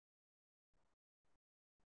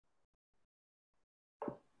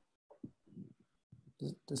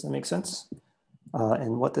 Does that make sense?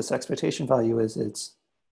 And what this expectation value is, it's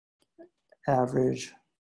average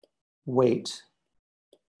weight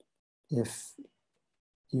if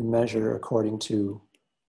you measure according to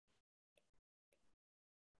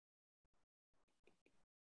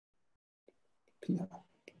PI.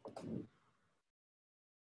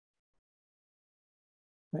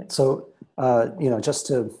 Right, so, just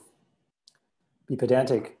to be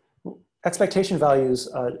pedantic, expectation values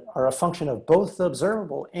are a function of both the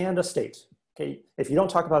observable and a state. Okay, if you don't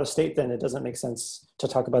talk about a state, then it doesn't make sense to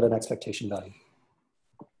talk about an expectation value.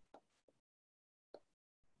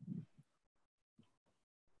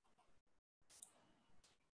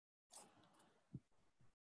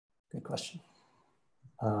 Good question.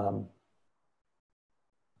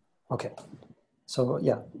 Okay, so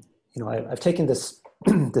yeah, I've taken this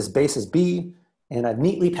this base as B, and I've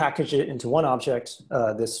neatly packaged it into one object,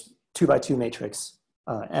 this 2x2 matrix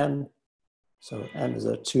M. So M is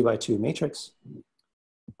a 2x2 matrix.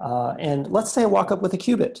 And let's say I walk up with a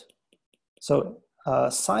qubit. So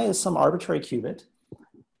psi is some arbitrary qubit.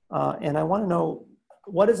 And I want to know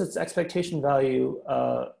what is its expectation value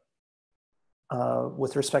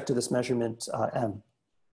with respect to this measurement M.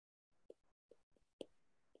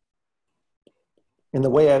 In the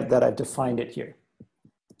way that I've defined it here.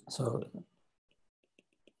 So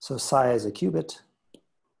psi is a qubit.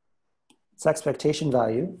 Its expectation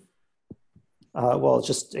value, well,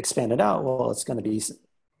 just expand it out. Well, it's going to be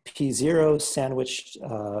P0 sandwiched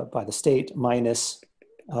by the state minus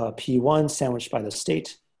P1 sandwiched by the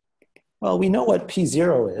state. Well, we know what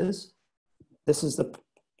P0 is. This is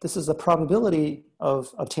the probability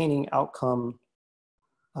of obtaining outcome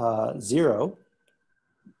 0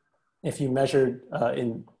 if you measured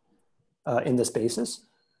in this basis,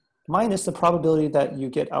 minus the probability that you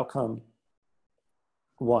get outcome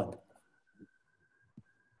 1.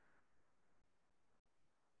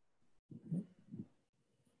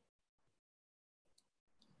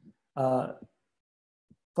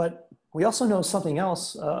 But we also know something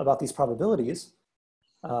else about these probabilities.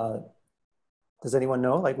 Does anyone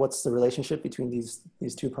know, like, what's the relationship between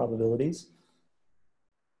these two probabilities?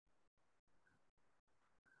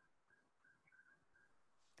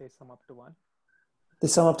 They sum up to 1. They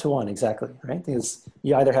sum up to 1, exactly, right? Because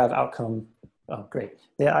you either have outcome, oh, great.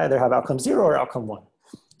 They either have outcome 0 or outcome 1.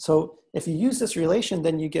 So if you use this relation,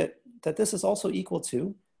 then you get that this is also equal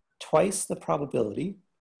to twice the probability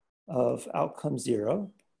of outcome 0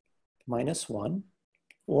 minus 1,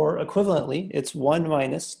 or equivalently, it's 1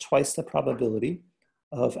 minus twice the probability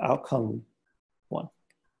of outcome 1.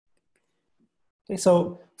 Okay,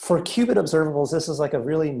 so for qubit observables, this is like a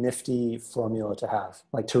really nifty formula to have,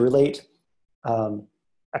 like to relate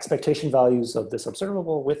expectation values of this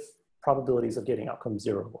observable with probabilities of getting outcome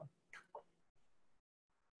 0 or 1.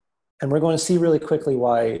 And we're going to see really quickly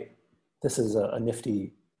why this is a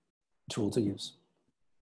nifty tool to use.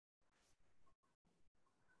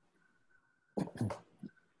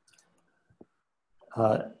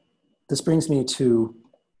 This brings me to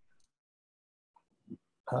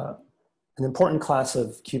an important class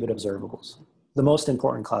of qubit observables, the most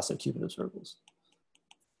important class of qubit observables.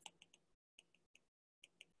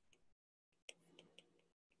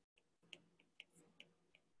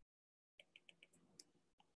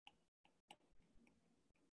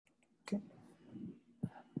 Okay.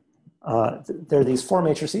 There are these 4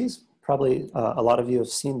 matrices. Probably a lot of you have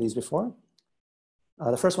seen these before.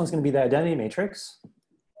 The first one's going to be the identity matrix.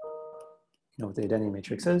 You know what the identity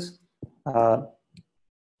matrix is.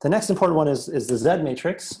 The next important one is the Z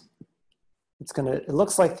matrix. It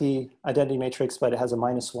looks like the identity matrix, but it has a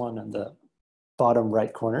 -1 on the bottom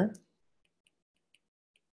right corner.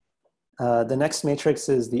 The next matrix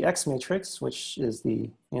is the X matrix, which is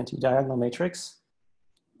the anti-diagonal matrix.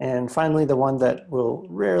 And finally, the one that we'll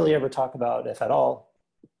rarely ever talk about, if at all.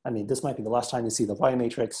 I mean, this might be the last time you see the Y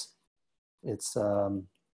matrix. It's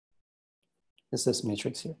this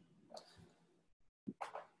matrix here.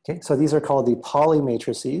 Okay, so these are called the Pauli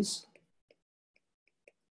matrices,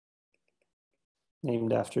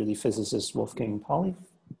 named after the physicist Wolfgang Pauli.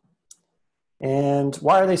 And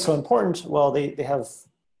why are they so important? Well, they have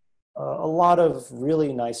a lot of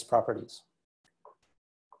really nice properties.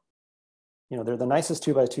 You know, they're the nicest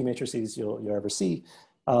 2x2 matrices you'll ever see.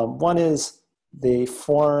 One is they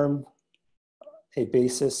form a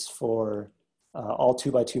basis for all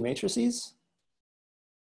 2x2 matrices.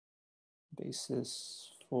 Basis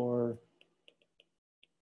for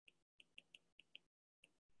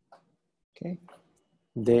Okay.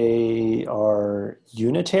 They are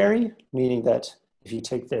unitary, meaning that if you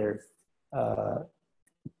take their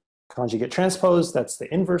conjugate transpose, that's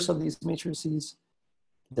the inverse of these matrices.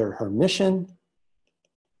 They're Hermitian.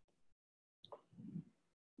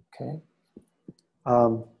 Okay.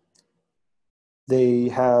 They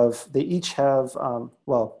each have,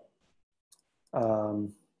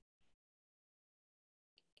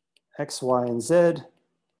 X, Y, and Z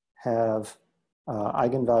have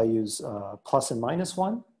eigenvalues plus and minus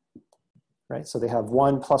 1, right? So they have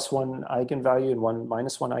 1 plus 1 eigenvalue and 1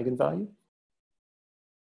 minus 1 eigenvalue.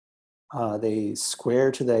 They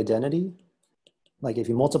square to the identity. Like if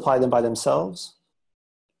you multiply them by themselves,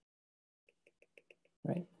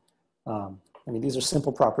 right? I mean, these are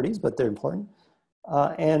simple properties, but they're important.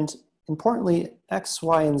 And importantly, X,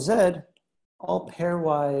 Y, and Z all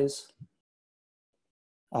pairwise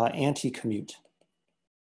anti-commute.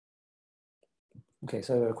 Okay,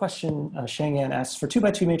 so a question, Shangyan asks, for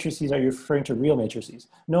 2x2 matrices, are you referring to real matrices?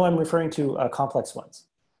 No, I'm referring to complex ones.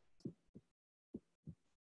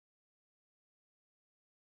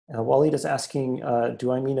 Walid is asking,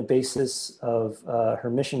 do I mean a basis of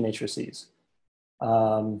Hermitian matrices?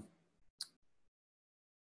 No,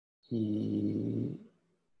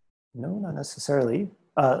 not necessarily.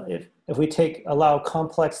 If we allow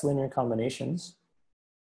complex linear combinations,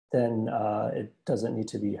 then it doesn't need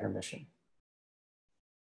to be Hermitian.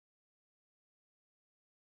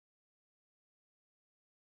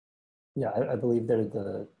 Yeah, I believe they're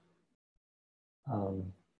the,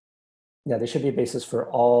 yeah, they should be a basis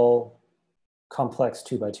for all complex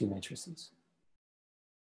 2x2 matrices.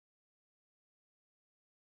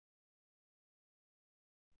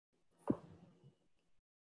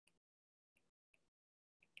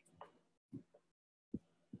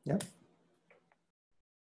 Yeah.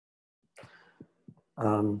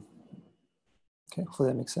 Okay, hopefully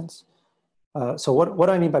that makes sense. So what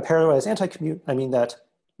do I mean by pairwise anti-commute? I mean that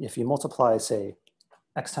if you multiply, say,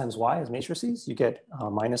 x times y as matrices, you get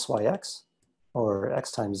minus yx, or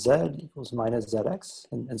x times z equals minus zx,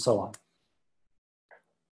 and so on.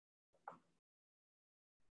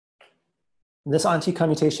 And this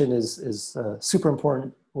anti-commutation is super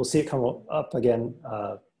important. We'll see it come up again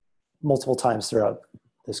multiple times throughout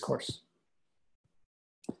this course.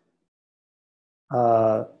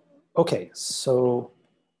 Okay, so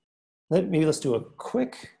maybe let's do a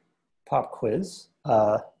quick pop quiz.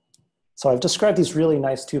 So I've described these really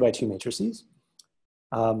nice 2x2 matrices.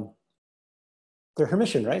 They're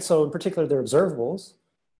Hermitian, right? So in particular, they're observables.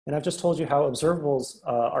 And I've just told you how observables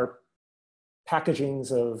are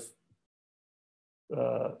packagings of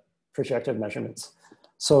projective measurements.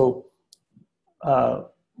 So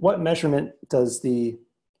what measurement does the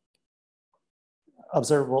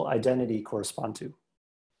observable identity correspond to?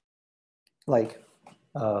 Like,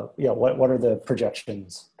 yeah, what are the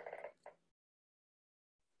projections?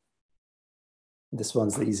 This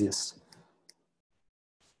one's the easiest.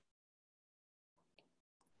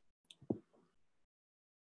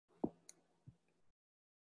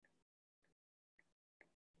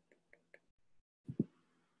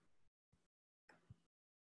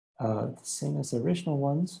 The same as the original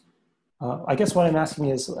ones. I guess what I'm asking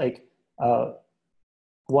is like,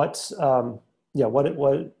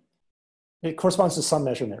 it corresponds to some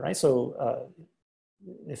measurement, right? So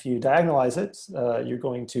if you diagonalize it, you're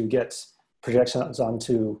going to get projections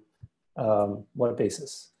onto what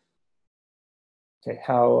basis? Okay,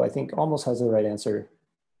 How I think almost has the right answer.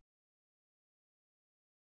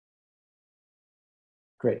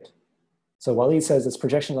 Great. So Walid says it's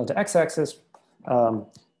projections onto x-axis,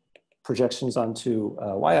 projections onto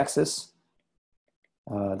y-axis.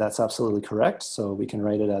 That's absolutely correct. So we can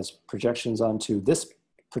write it as projections onto this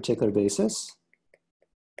particular basis.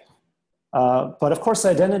 But of course, the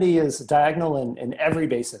identity is diagonal in every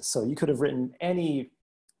basis. So you could have written any,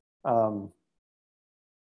 any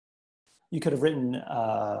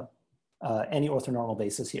orthonormal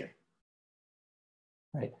basis here,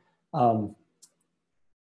 right?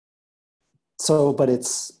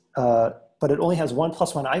 But it only has 1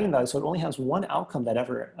 plus 1 eigenvalue, so it only has one outcome that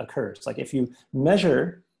ever occurs. Like if you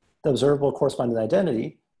measure the observable corresponding to the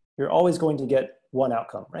identity, you're always going to get one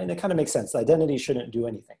outcome, right? And it kind of makes sense. The identity shouldn't do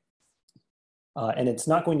anything. And it's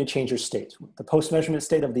not going to change your state. The post-measurement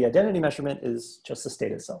state of the identity measurement is just the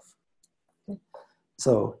state itself. Okay?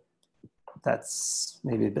 So that's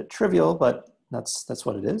maybe a bit trivial, but that's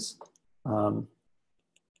what it is. It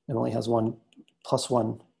only has 1 plus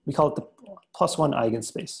 1. We call it the plus 1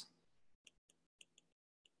 eigenspace.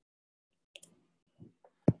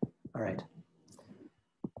 All right.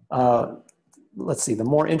 Let's see, the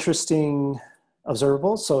more interesting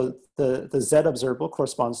observables. So the Z observable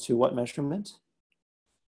corresponds to what measurement?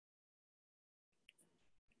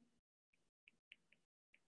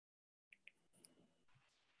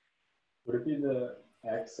 Would it be the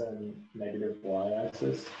X and negative Y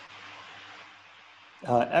axis?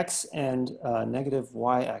 X and negative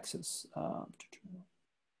Y axis.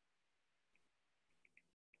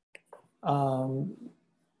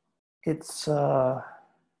 It's, hold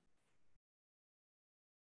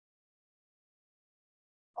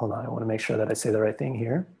on, I want to make sure that I say the right thing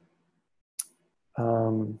here.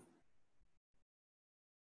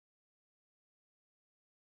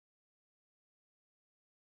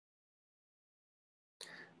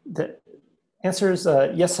 The answer is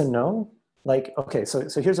yes and no. Like, okay, so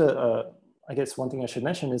here's I guess one thing I should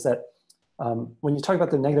mention is that when you talk about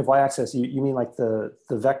the negative y-axis, you mean like the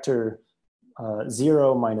vector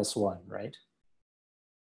 0 minus 1, right?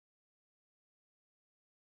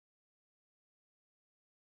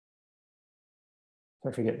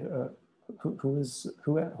 I forget,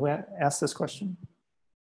 who asked this question?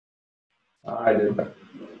 I did.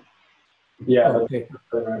 Yeah. Oh, okay.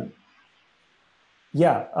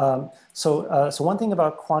 Yeah. So one thing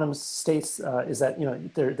about quantum states is that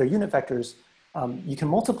they're unit vectors. You can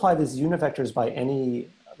multiply these unit vectors by any,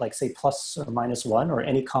 like say plus or minus 1 or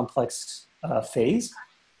any complex phase,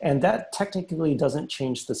 and that technically doesn't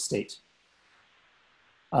change the state.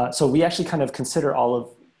 So we actually kind of consider all of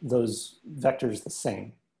those vectors the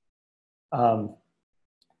same.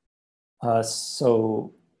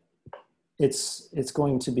 So it's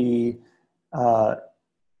going to be,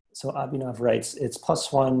 so Abhinav writes, it's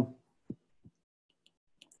plus 1.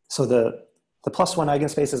 So the plus 1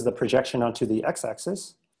 eigenspace is the projection onto the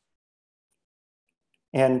x-axis.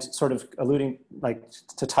 And sort of alluding like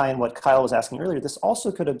to tie in what Kyle was asking earlier, this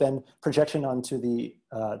also could have been projection onto the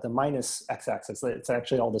minus x-axis. It's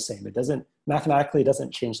actually all the same. It doesn't, mathematically, it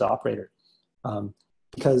doesn't change the operator.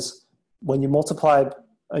 Because when you multiply,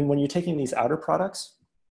 and when you're taking these outer products,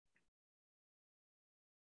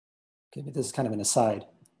 okay, this is kind of an aside,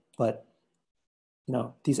 but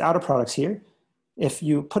these outer products here, if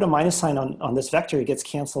you put a minus sign on this vector, it gets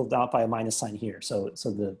canceled out by a minus sign here. So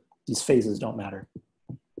these phases don't matter.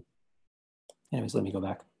 Anyways, let me go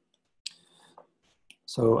back.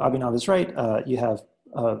 So Abhinav is right. You have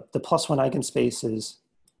the plus 1 eigenspace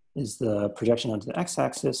is the projection onto the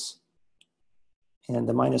x-axis, and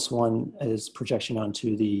the minus 1 is projection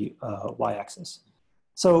onto the y-axis.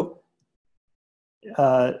 So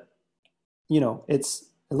it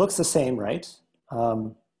looks the same, right?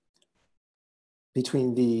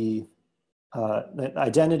 Between the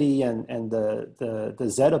identity and the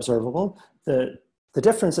Z observable. The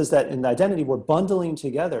difference is that in the identity, we're bundling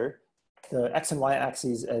together the X and Y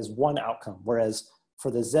axes as one outcome, whereas for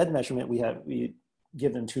the Z measurement, we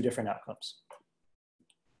give them two different outcomes.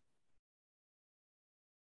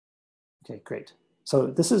 Okay, great. So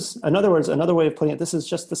this is, in other words, another way of putting it, this is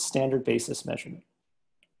just the standard basis measurement.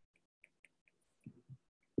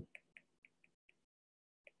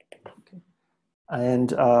 Okay.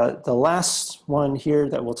 And the last one here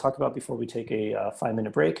that we'll talk about before we take a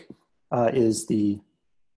 5-minute break is the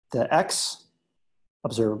X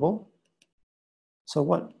observable. So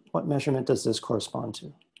what measurement does this correspond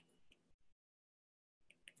to?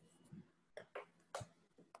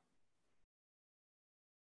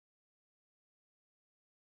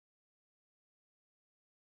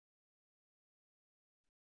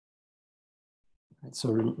 Right,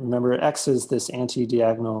 so remember, X is this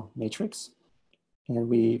anti-diagonal matrix, and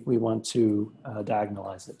we want to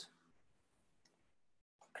diagonalize it.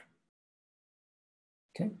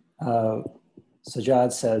 Okay,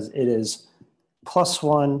 Sajjad says it is plus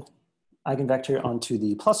 1 eigenvector onto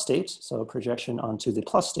the plus state, so projection onto the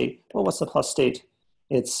plus state. Well, what's the plus state?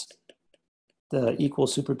 It's the equal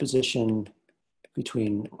superposition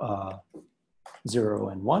between 0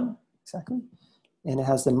 and 1, exactly. And it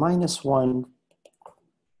has the minus 1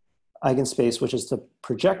 eigenspace, which is the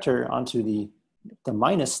projector onto the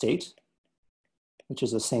minus state, which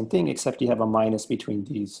is the same thing, except you have a minus between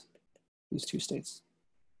these two states.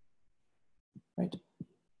 Right?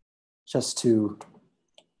 Just to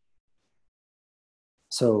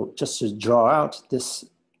draw out, this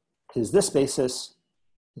is this basis.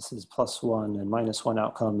 This is plus 1 and minus 1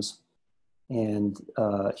 outcomes. And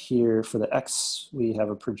here for the X, we have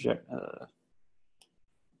a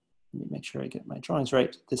let me make sure I get my drawings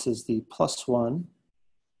right. This is the plus 1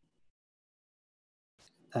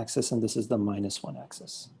 axis, and this is the minus 1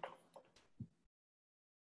 axis.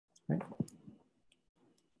 Right?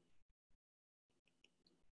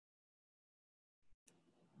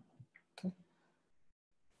 Okay.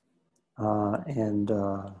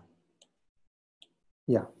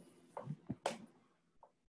 Yeah.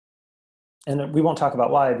 And we won't talk about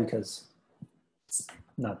why because it's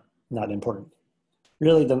not important.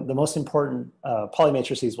 Really, the most important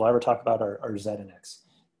polymatrices we'll ever talk about are Z and X.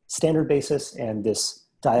 Standard basis and this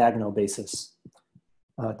diagonal basis,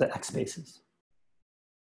 the X basis.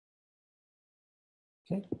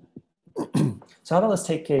 Okay. So how about let's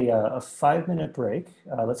take a 5-minute break.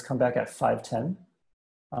 Let's come back at 5:10,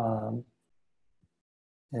 and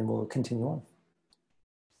we'll continue on.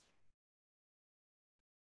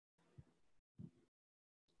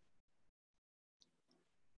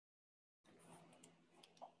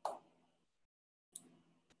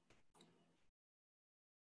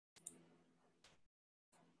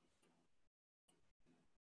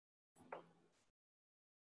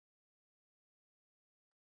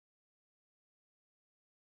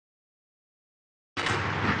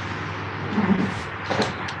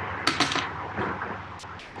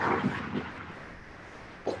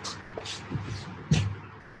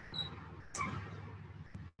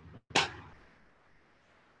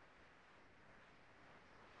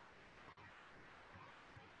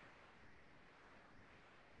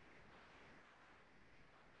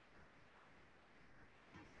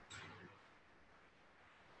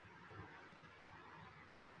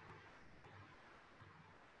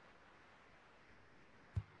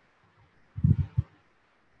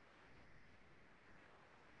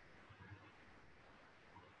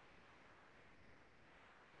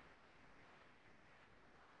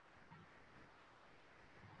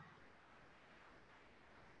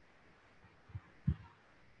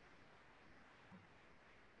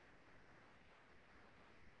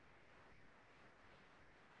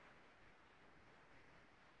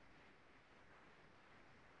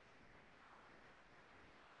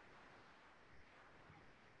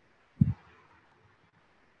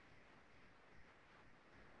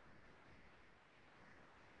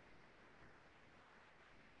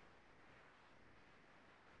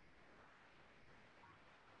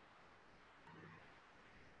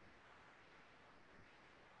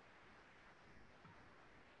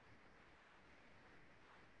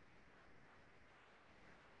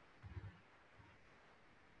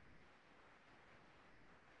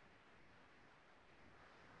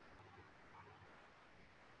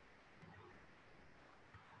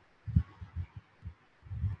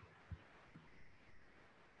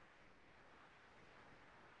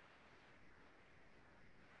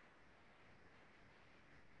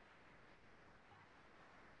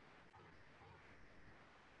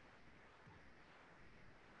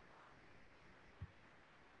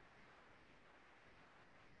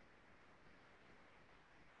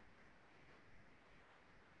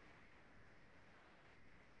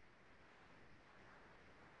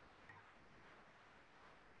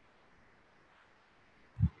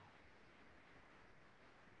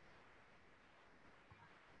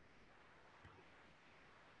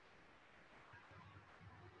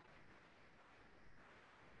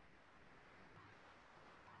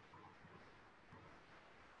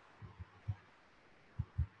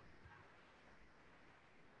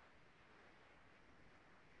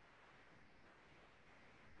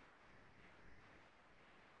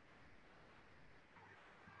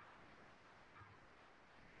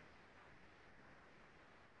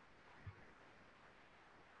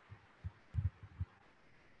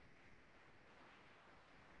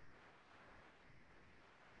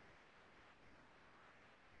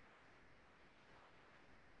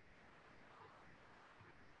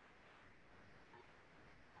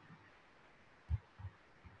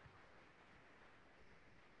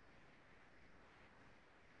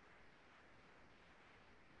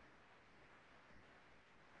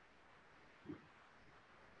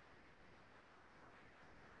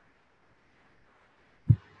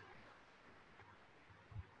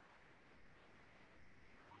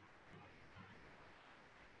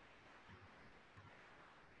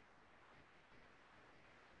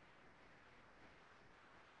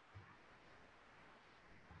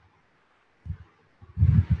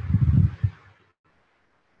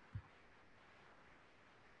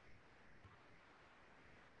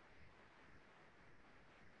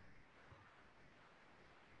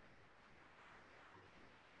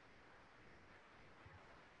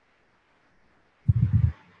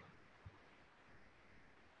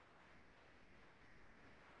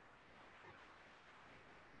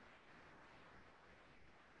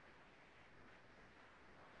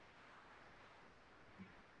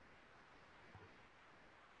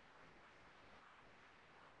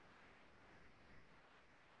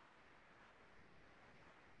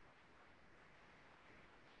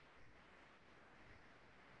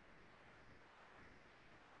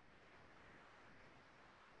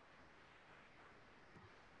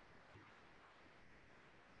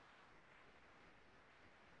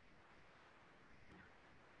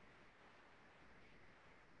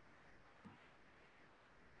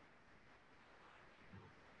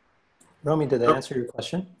 Romy, did that answer your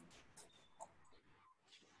question?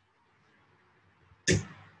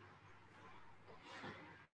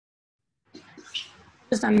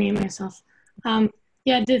 Just unmute myself.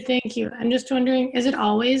 Yeah, thank you. I'm just wondering, is it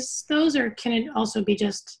always those, or can it also be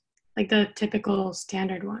just like the typical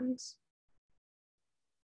standard ones?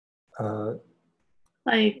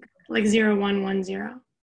 Like 0, 1, 1, 0.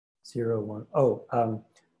 0, 1.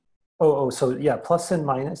 So yeah, plus and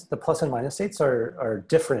minus, the plus and minus states are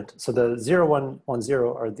different. So the 0, 1, 1,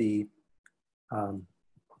 0 are the, let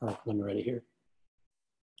me write it here.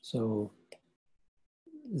 So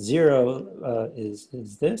 0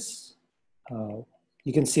 is this.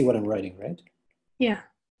 You can see what I'm writing, right? Yeah.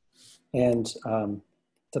 And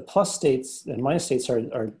the plus states and minus states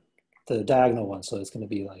are the diagonal ones. So it's going to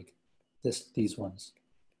be like these ones.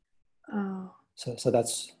 Oh. So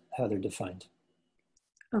that's how they're defined.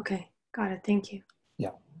 Okay, got it. Thank you.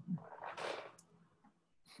 Yeah.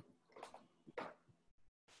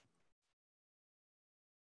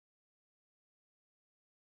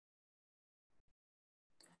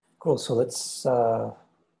 Cool. So let's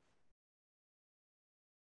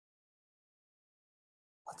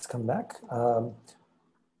come back.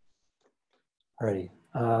 Alrighty.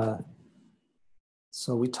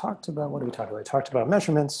 So we talked about, what did we talk about? We talked about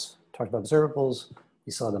measurements, talked about observables.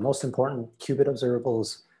 We saw the most important qubit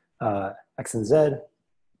observables, X and Z,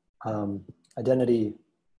 identity,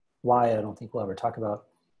 Y, I don't think we'll ever talk about.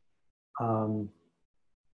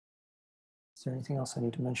 Is there anything else I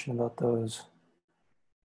need to mention about those?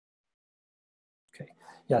 Okay,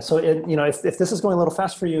 yeah, so if this is going a little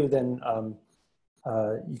fast for you, then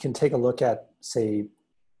you can take a look at, say,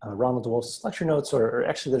 Ronald DeWolf's lecture notes, or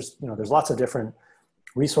actually there's lots of different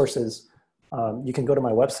resources. You can go to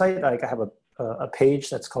my website. I have a page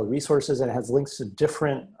that's called resources, and it has links to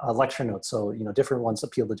different lecture notes. So different ones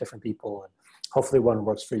appeal to different people, and hopefully one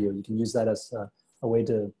works for you. You can use that as a way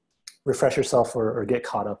to refresh yourself or get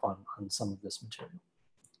caught up on some of this material.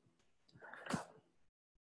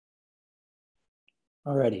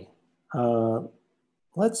 Alrighty,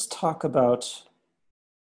 let's talk about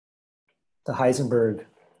the Heisenberg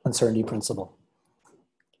uncertainty principle.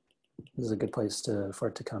 This is a good place for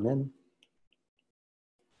it to come in.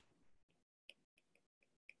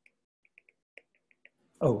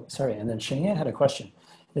 Oh, sorry, and then Cheyenne had a question.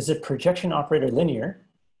 Is the projection operator linear?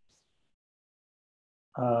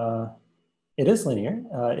 It is linear.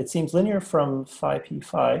 It seems linear from phi p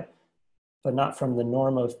phi, but not from the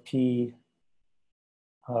norm of p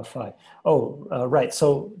phi. Right,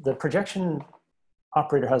 so the projection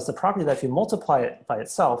operator has the property that if you multiply it by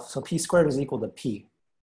itself, so p squared is equal to p.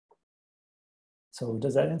 So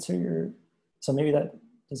does that answer your, so maybe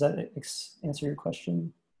does that answer your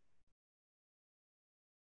question?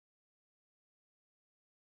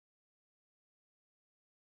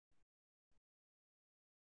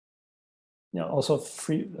 Also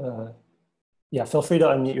yeah, feel free to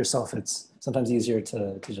unmute yourself. It's sometimes easier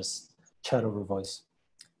to just chat over voice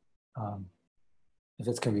if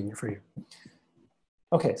it's convenient for you.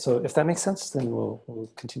 Okay, so if that makes sense, then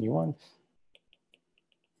we'll continue on.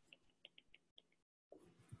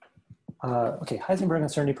 Okay, Heisenberg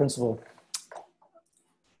uncertainty principle.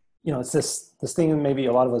 It's this thing that maybe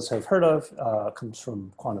a lot of us have heard of, comes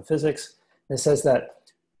from quantum physics. It says that,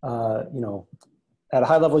 at a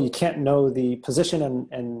high level, you can't know the position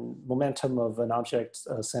and momentum of an object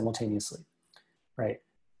simultaneously, right?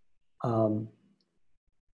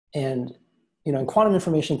 And in quantum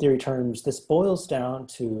information theory terms, this boils down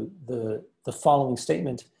to the following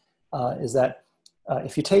statement, is that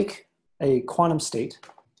if you take a quantum state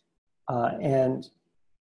and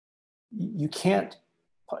you can't,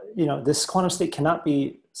 this quantum state cannot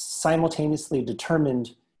be simultaneously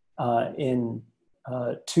determined in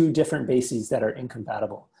two different bases that are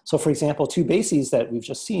incompatible. So for example, two bases that we've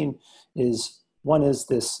just seen is, one is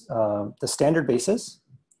this, the standard basis,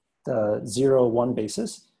 the 0, 1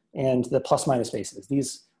 basis, and the plus minus bases.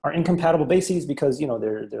 These are incompatible bases because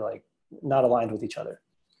they're like not aligned with each other.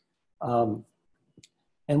 And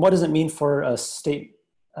what does it mean for a state?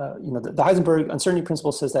 The Heisenberg uncertainty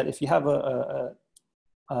principle says that if you have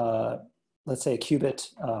let's say a qubit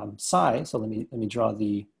psi, so let me draw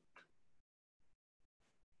the,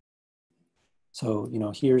 so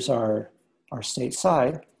here's our state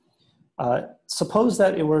psi. Suppose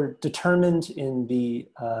that it were determined in the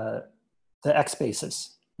x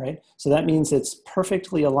basis, right? So that means it's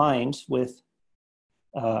perfectly aligned with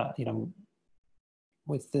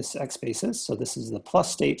with this x basis. So this is the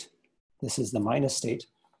plus state, this is the minus state.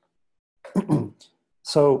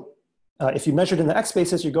 So if you measured in the x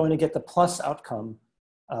basis, you're going to get the plus outcome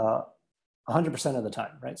 100% of the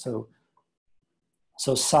time, right? So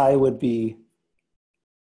So psi would be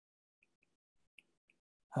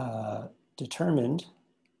determined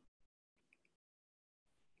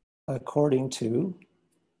according to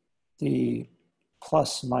the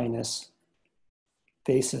plus minus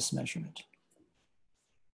basis measurement.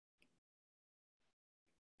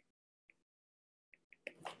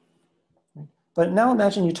 But now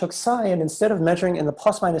imagine you took psi, and instead of measuring in the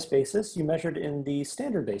plus minus basis, you measured in the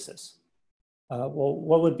standard basis. Well,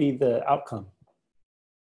 what would be the outcome?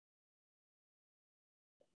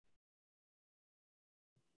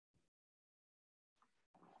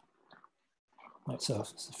 Right, so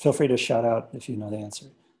feel free to shout out if you know the answer.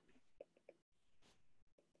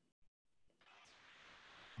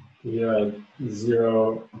 Yeah,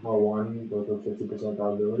 0 or 1 go to 50%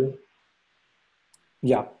 probability.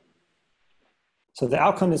 Yeah. So the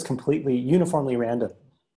outcome is completely uniformly random.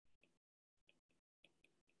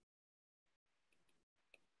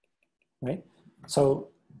 Right? So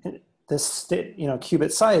this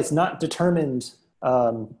qubit psi is not determined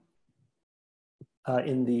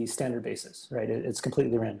in the standard basis, right? It's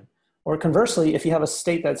completely random. Or conversely, if you have a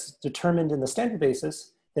state that's determined in the standard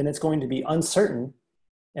basis, then it's going to be uncertain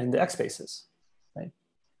in the X basis, right?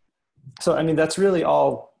 So, I mean, that's really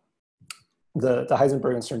all the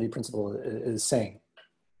Heisenberg uncertainty principle is saying.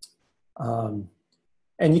 And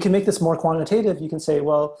you can make this more quantitative. You can say,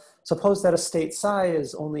 well, suppose that a state psi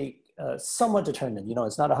is only somewhat determined. You know,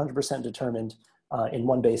 it's not 100% determined in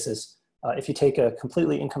one basis. If you take a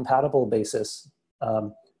completely incompatible basis,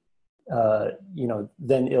 you know,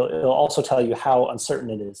 then it'll also tell you how uncertain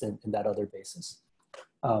it is in that other basis.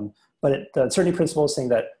 But the uncertainty principle is saying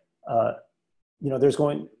that, you know, there's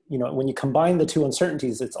going, you know, when you combine the two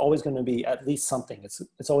uncertainties, it's always going to be at least something.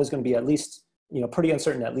 It's always going to be at least, you know, pretty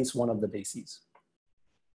uncertain at least one of the bases.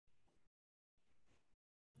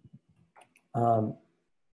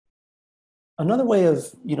 Another way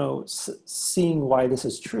of, you know, seeing why this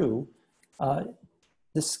is true,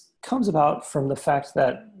 this comes about from the fact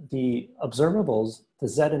that the observables, the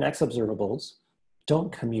Z and X observables,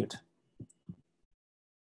 don't commute.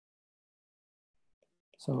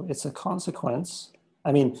 So it's a consequence.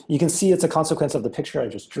 I mean, you can see it's a consequence of the picture I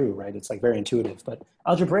just drew, right? It's like very intuitive, but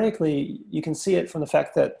algebraically, you can see it from the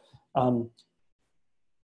fact that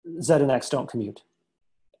Z and X don't commute.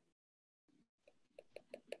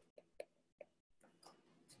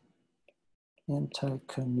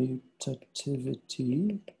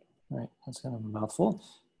 Anti-commutativity, right? That's kind of a mouthful,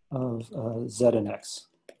 of Z and X,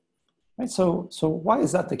 right? So why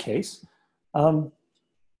is that the case?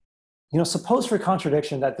 You know, suppose for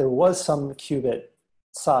contradiction that there was some qubit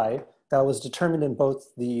psi that was determined in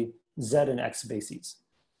both the Z and X bases,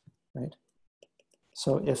 right?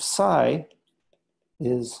 So if psi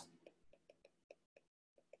is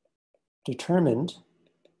determined,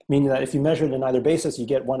 meaning that if you measure it in either basis, you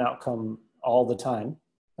get one outcome all the time,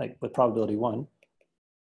 like with probability 1.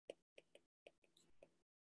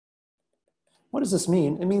 What does this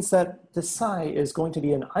mean? It means that the psi is going to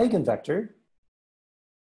be an eigenvector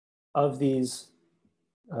of these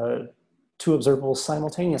two observables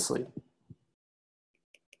simultaneously.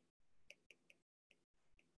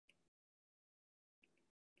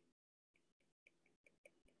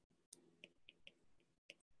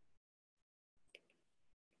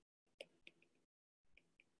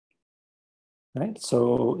 Right?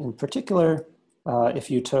 So in particular, if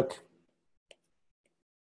you took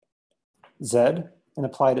Z and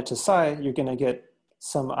applied it to psi, you're going to get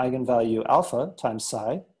some eigenvalue alpha times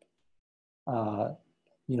psi. You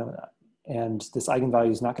know, and this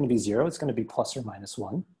eigenvalue is not going to be 0. It's going to be plus or minus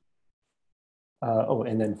 1. Oh,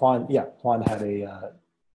 and then Juan had a,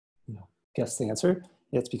 you know, guess the answer.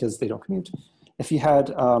 It's because they don't commute. If you had,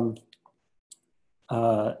 you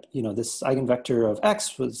know, this eigenvector of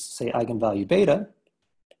X was, say, eigenvalue beta.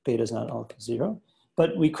 Beta is not always 0.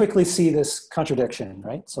 But we quickly see this contradiction,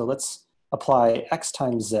 right? So let's apply X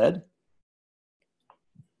times Z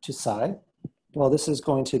to psi. Well, this is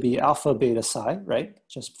going to be alpha beta psi, right?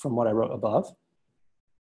 Just from what I wrote above.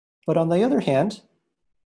 But on the other hand,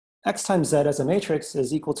 X times Z as a matrix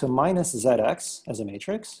is equal to minus ZX as a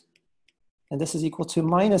matrix. And this is equal to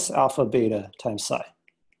minus alpha beta times psi.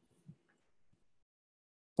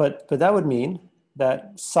 But that would mean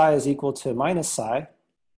that psi is equal to minus psi.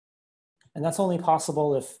 And that's only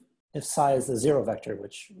possible if psi is the 0 vector,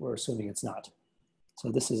 which we're assuming it's not. So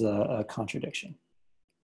this is a contradiction.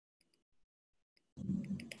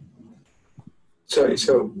 Sorry,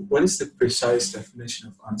 so what is the precise definition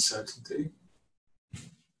of uncertainty?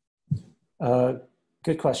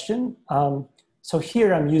 Good question. So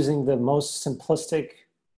here I'm using the most simplistic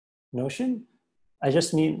notion. I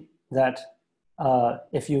just mean that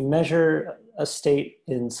if you measure a state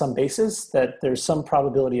in some basis, that there's some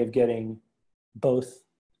probability of getting both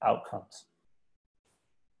outcomes.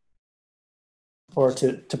 Or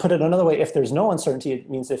to put it another way, if there's no uncertainty, it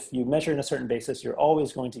means if you measure in a certain basis, you're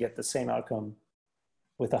always going to get the same outcome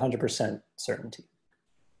with 100% certainty.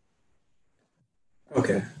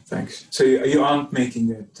 Okay, thanks. So you aren't making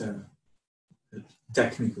it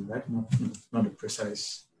technical, right? Not a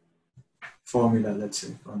precise formula, let's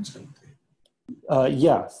say, for uncertainty.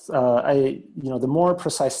 Yes, the more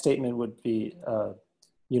precise statement would be,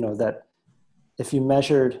 that if you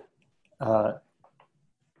measured,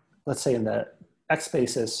 let's say in the X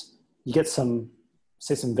basis, you get some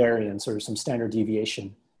variance or some standard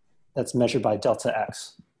deviation that's measured by delta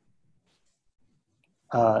X.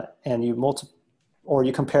 And you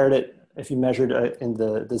compared it, if you measured in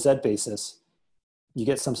the Z basis, you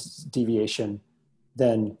get some deviation,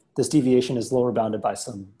 then this deviation is lower bounded by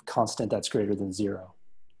some constant that's greater than 0.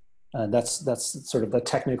 That's sort of the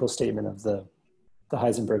technical statement of the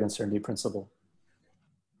Heisenberg uncertainty principle.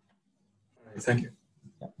 All right, thank you.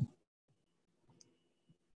 Yeah.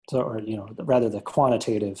 So, or rather the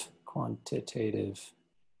quantitative.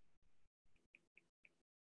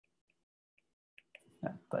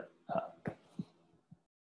 Yeah, but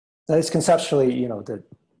that is conceptually,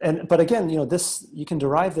 but again, this, you can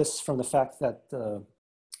derive this from the fact that the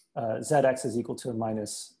Zx is equal to a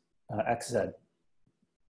minus xz,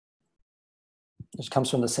 which comes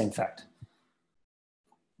from the same fact.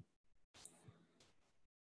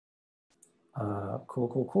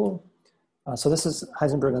 Cool. So this is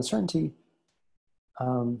Heisenberg uncertainty.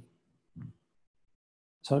 Now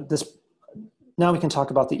we can talk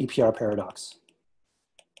about the EPR paradox.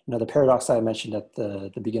 The paradox I mentioned at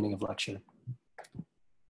the beginning of lecture.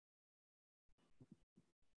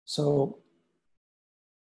 So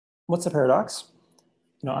what's the paradox?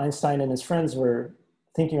 Einstein and his friends were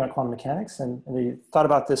thinking about quantum mechanics, and they thought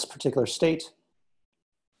about this particular state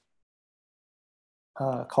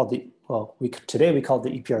called today we call it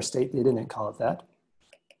the EPR state. They didn't call it that.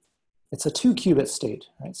 It's a 2-qubit state,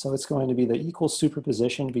 right? So it's going to be the equal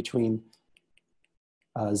superposition between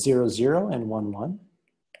 0, 0 and 1, 1.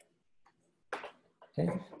 Okay,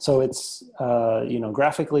 so it's,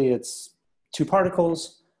 graphically it's 2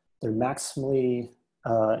 particles. They're maximally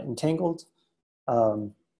entangled.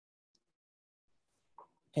 And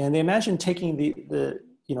they imagine taking the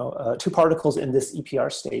 2 particles in this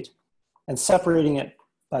EPR state and separating it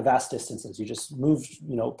by vast distances. You just move,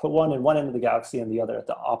 put one in one end of the galaxy and the other at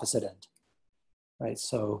the opposite end, right?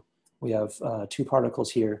 So we have 2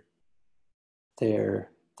 particles here.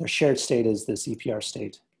 Their shared state is this EPR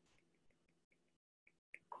state.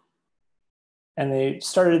 And they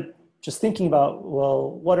started just thinking about, well,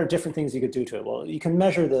 what are different things you could do to it? Well, you can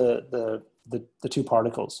measure the 2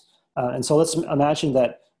 particles. And so let's imagine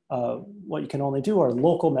that what you can only do are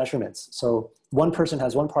local measurements. So one person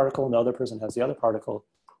has one particle and the other person has the other particle.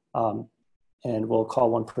 And we'll call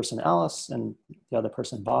one person Alice and the other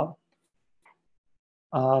person Bob.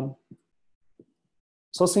 So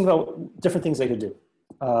let's think about different things they could do.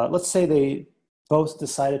 Let's say they both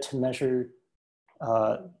decided to measure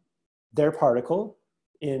their particle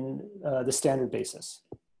in the standard basis.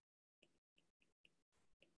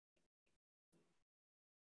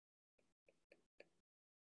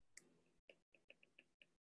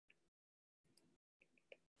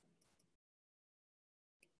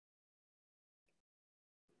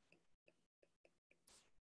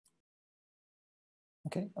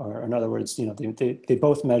 Okay, or in other words, they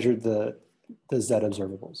both measured the Z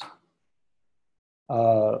observables.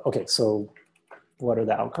 Okay, so what are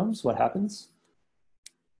the outcomes? What happens?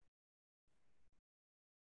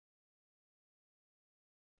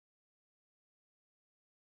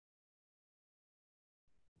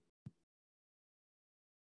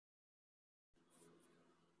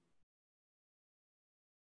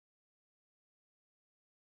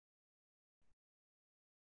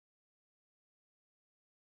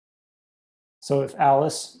 So if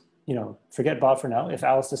Alice, forget Bob for now, if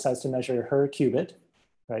Alice decides to measure her qubit,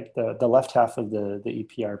 right, the left half of the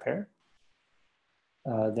EPR pair,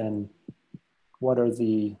 then what are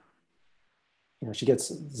the, she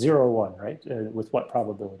gets 0 or 1, right? With what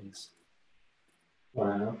probabilities?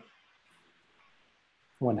 1/2.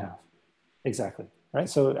 1/2, exactly, right?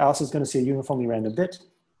 So Alice is going to see a uniformly random bit.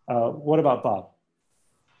 What about Bob?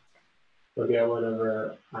 So get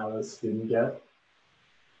whatever Alice didn't get.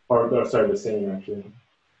 Or sorry, the same actually.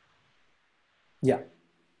 Yeah,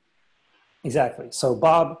 exactly. So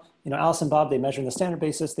Bob, Alice and Bob, they measure in the standard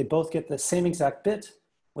basis. They both get the same exact bit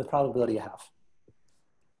with probability 1/2.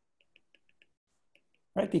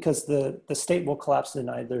 Right, because the state will collapse in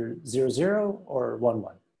either 0, 0 or 1,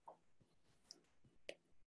 1.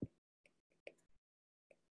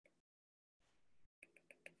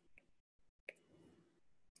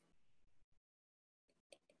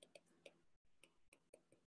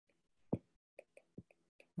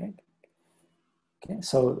 right?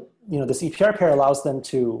 So, this EPR pair allows them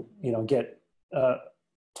to, get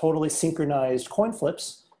totally synchronized coin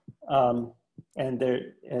flips, and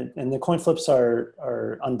the coin flips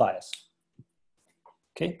are unbiased.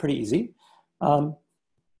 Okay, pretty easy. But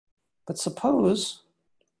suppose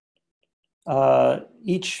they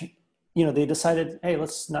decided, hey,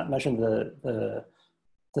 let's not measure the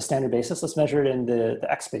standard basis, let's measure it in the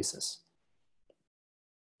X basis.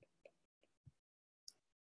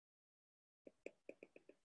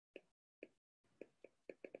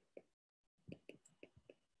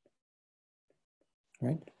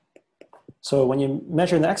 Right? So when you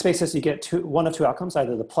measure in the X basis, you get one of two outcomes,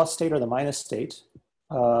 either the plus state or the minus state.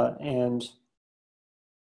 And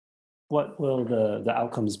what will the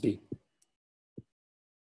outcomes be?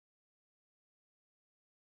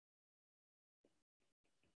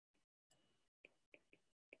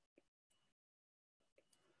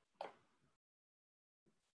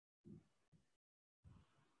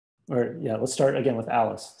 Or yeah, let's start again with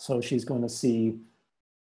Alice. So she's going to see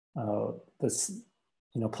this,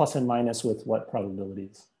 plus and minus with what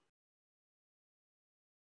probabilities?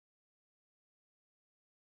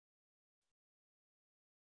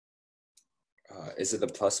 Is it the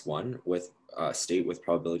 +1 with state with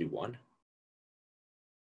probability 1?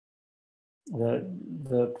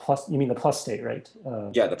 The plus, you mean the plus state, right?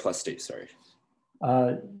 Yeah, the plus state, sorry.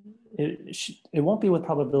 It won't be with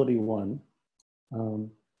probability 1.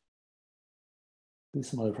 Be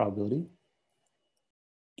some other probability.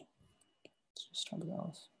 Let's just try with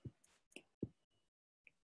Alice.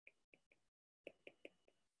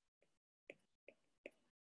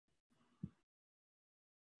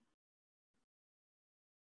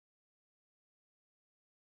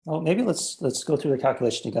 Well, maybe let's go through the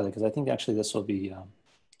calculation together, because I think actually this will be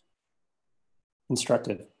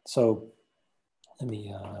instructive. So let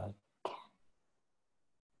me.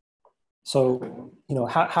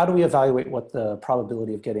 How do we evaluate what the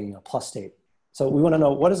probability of getting a plus state? So we want to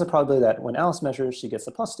know what is the probability that when Alice measures, she gets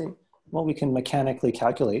the plus state. Well, we can mechanically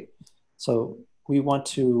calculate. So we want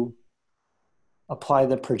to apply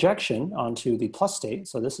the projection onto the plus state.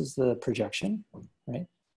 So this is the projection, right?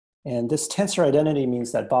 And this tensor identity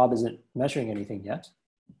means that Bob isn't measuring anything yet.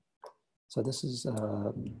 So this is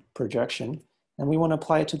a projection, and we want to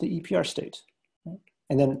apply it to the EPR state. Right?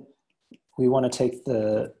 And then we want to take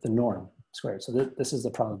the norm squared. So this is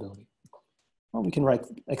the probability. Well, we can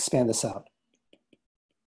expand this out.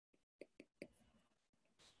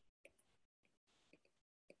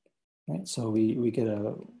 Right, so we get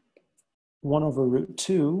a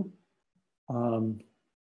 1/√2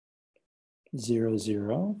 0,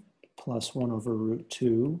 0 plus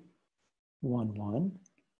 1/√2 1, 1.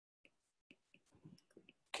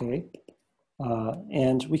 Okay,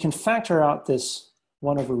 and we can factor out this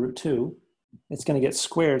 1/√2. It's going to get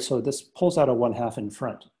squared, so this pulls out a 1/2 in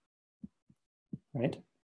front, right?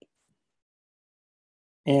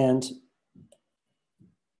 And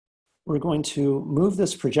we're going to move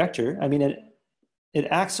this projector. I mean, it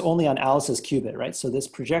acts only on Alice's qubit, right? So this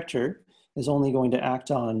projector is only going to act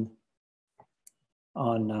on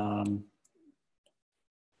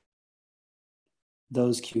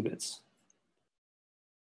those qubits,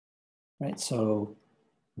 right? So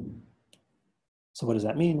what does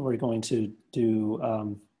that mean? We're going to do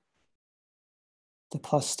the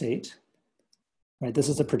plus state, right? This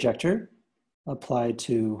is a projector applied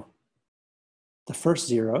to the first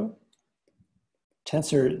 0,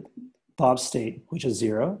 tensor Bob's state, which is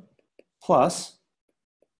 0, plus,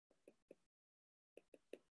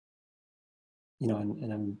 and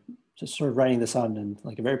I'm just sort of writing this out in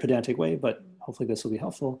like a very pedantic way, but hopefully this will be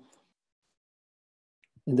helpful.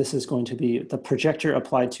 And this is going to be the projector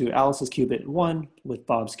applied to Alice's qubit 1 with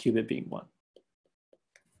Bob's qubit being 1,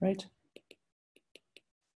 right?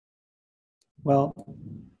 Well,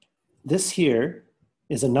 this here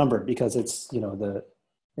is a number because it's,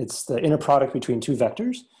 it's the inner product between two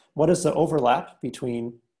vectors. What is the overlap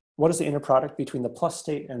between, what is the inner product between the plus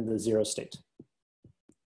state and the 0 state?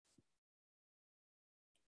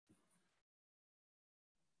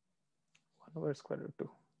 1/√2.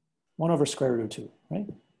 1/√2, right?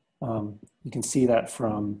 You can see that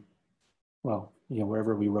from, well,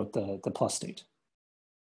 wherever we wrote the plus state.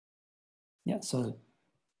 Yeah, so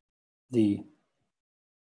the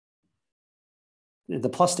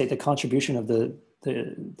plus state, the contribution of the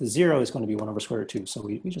 0 is going to be 1/√2. So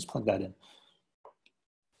we just plug that in.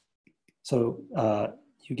 So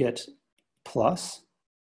you get plus,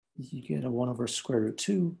 you get a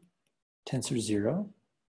 1/√2 tensor 0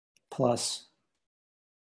 plus,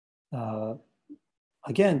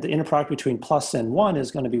 again, the inner product between plus and 1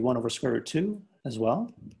 is going to be 1/√2 as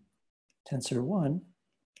well, tensor 1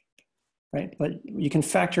 right? But you can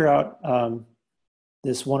factor out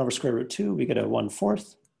this 1 over square root 2, we get a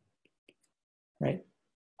 1/4, right?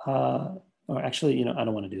 Or actually, you know, I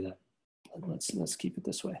don't want to do that. Let's keep it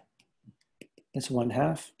this way. It's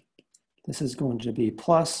 1/2. This is going to be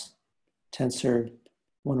plus tensor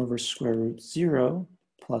 1 over square root 0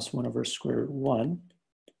 plus 1 over square root 1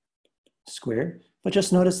 squared. But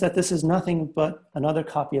just notice that this is nothing but another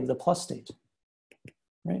copy of the plus state,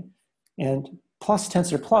 right? And plus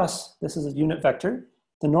tensor plus, this is a unit vector.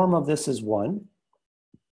 The norm of this is 1.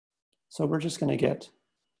 So we're just going to get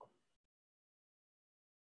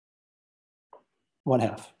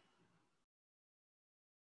 1/2.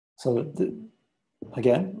 So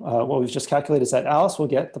again, what we've just calculated is that Alice will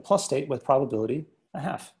get the plus state with probability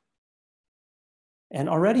 1/2. And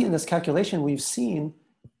already in this calculation, we've seen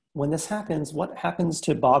when this happens, what happens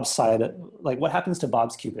to Bob's side, like what happens to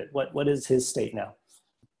Bob's qubit? What is his state now?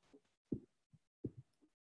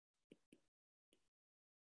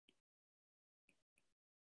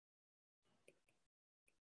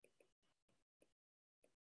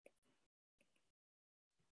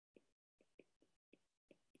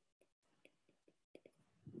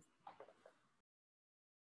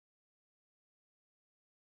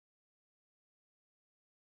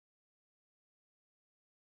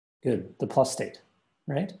 Good, the plus state,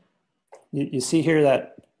 right? You see here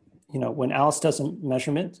that, you know, when Alice does a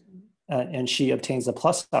measurement and she obtains a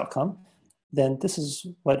plus outcome, then this is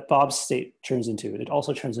what Bob's state turns into. It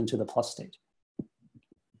also turns into the plus state.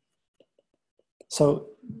 So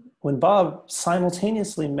when Bob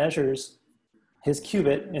simultaneously measures his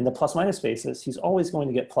qubit in the plus minus basis, he's always going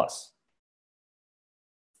to get plus.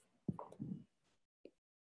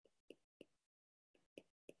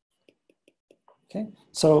 Okay,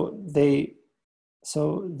 so they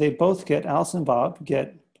both get, Alice and Bob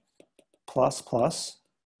get plus plus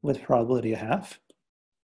with probability 1/2,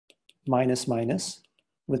 minus minus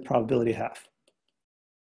with probability 1/2,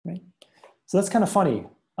 right? So that's kind of funny.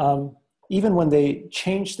 Even when they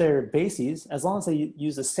change their bases, as long as they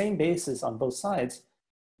use the same basis on both sides,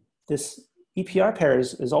 this EPR pair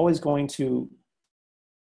is always going to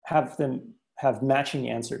have them have matching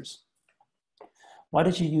answers. Why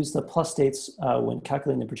did you use the plus states when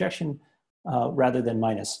calculating the projection rather than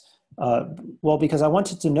minus? Well, because I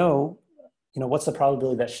wanted to know, you know, what's the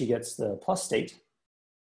probability that she gets the plus state?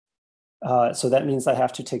 So that means I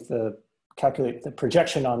have to take calculate the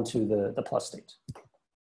projection onto the plus state.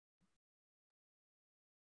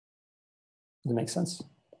 Does that make sense?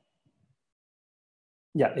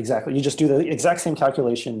 Yeah, exactly. You just do the exact same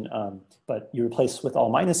calculation, but you replace with all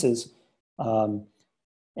minuses.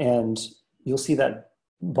 And you'll see that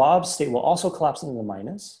Bob's state will also collapse into the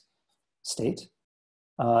minus state.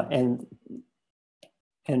 And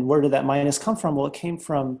where did that minus come from? Well, it came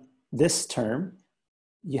from this term.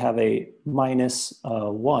 You have a minus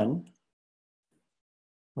 1,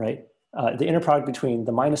 right? The inner product between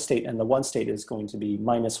the minus state and the 1 state is going to be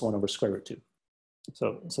minus 1 over square root 2.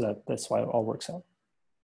 So that's why it all works out.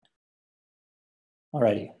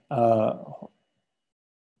 Alrighty.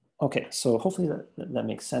 Okay, so hopefully that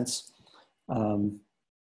makes sense. Where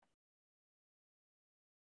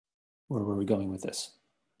were we going with this?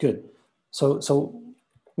 Good. So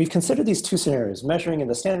we've considered these two scenarios: measuring in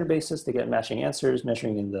the standard basis, they get matching answers;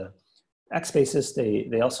 measuring in the X basis,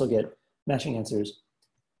 they also get matching answers.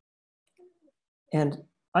 And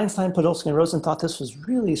Einstein, Podolsky, and Rosen thought this was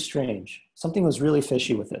really strange. Something was really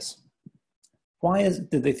fishy with this. Why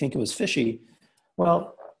did they think it was fishy?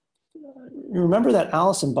 Well, you remember that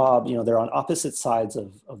Alice and Bob, you know, they're on opposite sides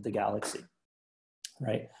of the galaxy,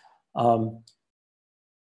 right?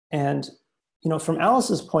 And, you know, from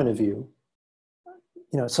Alice's point of view,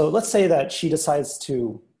 you know, so let's say that she decides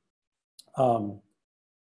to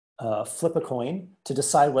flip a coin to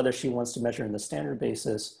decide whether she wants to measure in the standard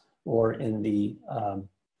basis or in the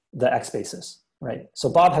X basis, right? So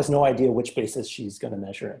Bob has no idea which basis she's going to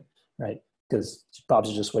measure in, right? Because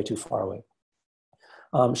Bob's just way too far away.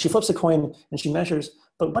 She flips a coin and she measures,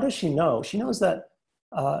 but what does she know? She knows that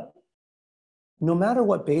no matter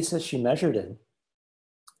what basis she measured in,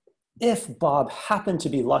 if Bob happened to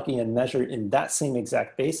be lucky and measured in that same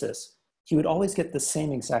exact basis, he would always get the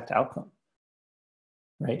same exact outcome,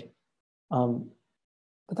 right?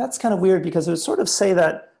 But that's kind of weird because it would sort of say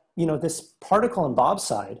that, you know, this particle on Bob's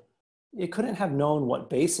side, it couldn't have known what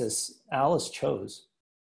basis Alice chose.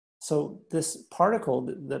 So this particle,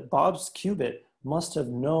 that Bob's qubit, must have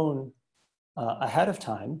known ahead of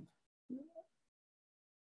time.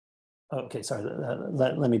 Okay, sorry,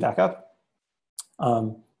 let me back up.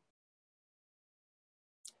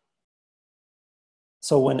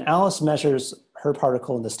 So when Alice measures her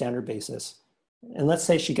particle in the standard basis, and let's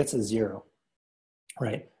say she gets a 0,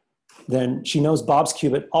 right? Then she knows Bob's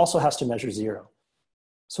qubit also has to measure 0.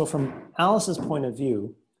 So from Alice's point of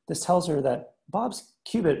view, this tells her that Bob's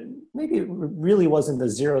qubit maybe really was in the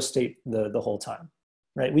 0 state the whole time,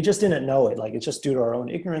 right? We just didn't know it, like it's just due to our own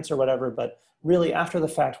ignorance or whatever, but really after the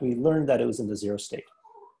fact, we learned that it was in the 0 state,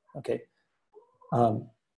 okay?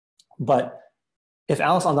 But if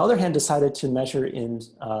Alice, on the other hand, decided to measure in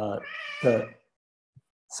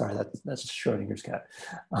sorry, that's Schrodinger's cat.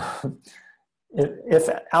 If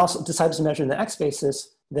Alice decides to measure in the X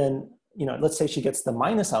basis, then, let's say she gets the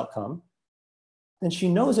minus outcome, then she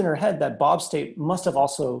knows in her head that Bob's state must have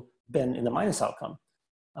also been in the minus outcome.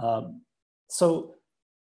 So,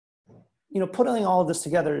 putting all of this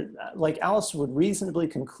together, like Alice would reasonably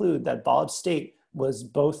conclude that Bob's state was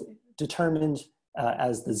both determined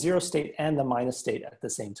as the 0 state and the minus state at the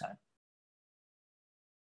same time.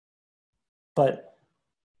 But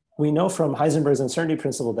we know from Heisenberg's uncertainty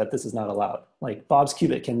principle that this is not allowed. Like Bob's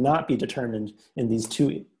qubit cannot be determined in these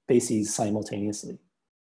two bases simultaneously.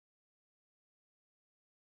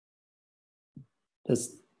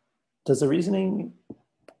 Does the reasoning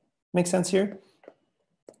make sense here?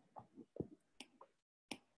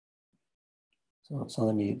 So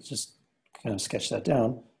let me just kind of sketch that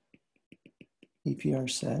down. EPR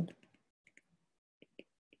said.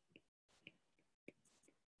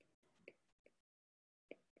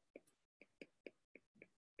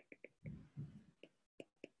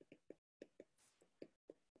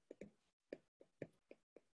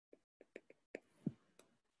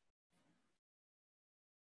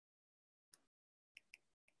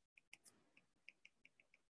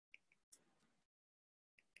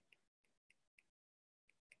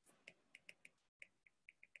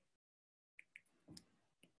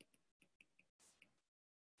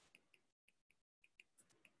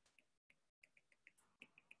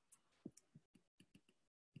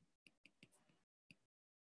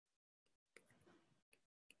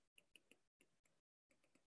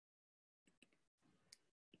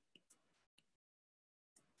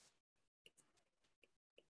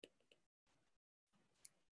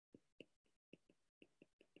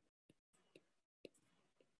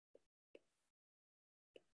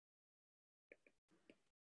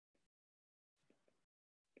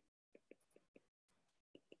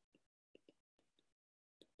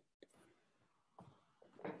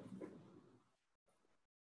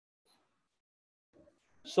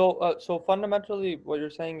 So fundamentally, what you're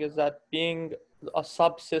saying is that being a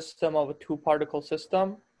subsystem of a two-particle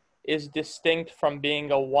system is distinct from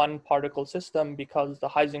being a one-particle system because the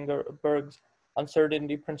Heisenberg's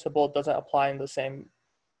uncertainty principle doesn't apply in the same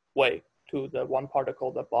way to the one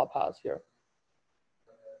particle that Bob has here.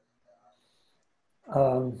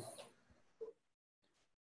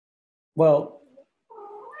 Well,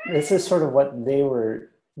 this is sort of what they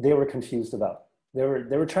were confused about. They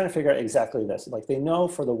were trying to figure out exactly this. Like they know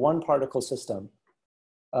for the one particle system,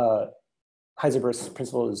 Heisenberg's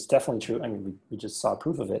principle is definitely true. I mean, we just saw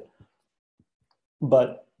proof of it.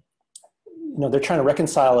 But they're trying to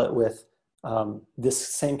reconcile it with this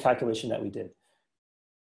same calculation that we did.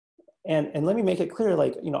 And let me make it clear,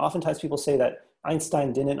 like, oftentimes people say that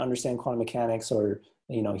Einstein didn't understand quantum mechanics, or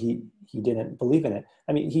he didn't believe in it.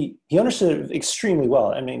 I mean, he understood it extremely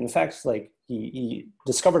well. I mean, in fact, like he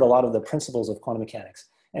discovered a lot of the principles of quantum mechanics,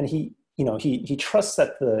 and he trusts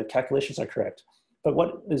that the calculations are correct. But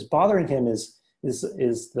what is bothering him is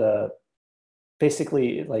the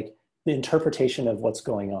basically like the interpretation of what's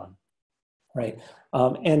going on, right?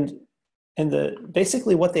 And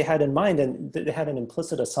basically what they had in mind, and they had an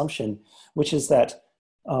implicit assumption, which is that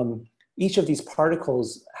each of these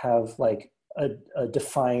particles have like a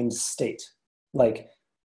defined state. Like,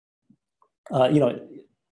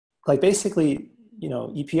 like basically,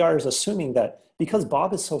 EPR is assuming that because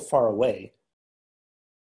Bob is so far away,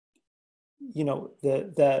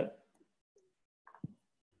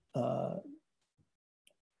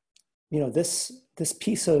 this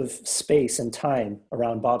piece of space and time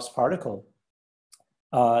around Bob's particle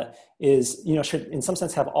should in some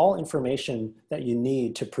sense have all information that you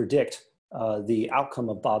need to predict the outcome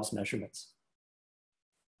of Bob's measurements,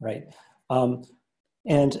 right?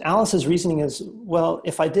 And Alice's reasoning is, well,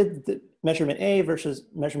 if I did the measurement A versus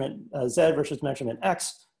measurement Z versus measurement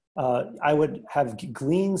X, I would have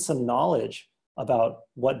gleaned some knowledge about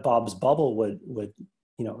what Bob's bubble would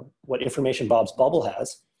what information Bob's bubble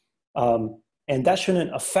has. And that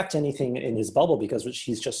shouldn't affect anything in his bubble because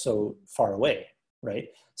he's just so far away, right?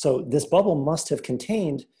 So this bubble must have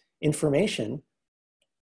contained information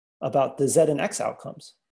about the Z and X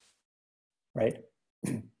outcomes, right?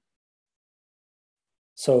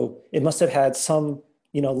 So it must have had some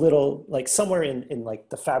you know, little, like somewhere in like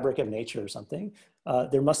the fabric of nature or something,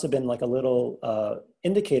 there must have been like a little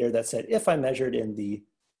indicator that said, if I measured in the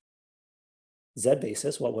Z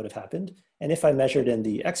basis, what would have happened? And if I measured in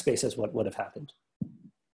the X basis, what would have happened?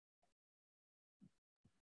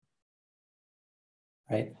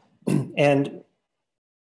 Right? And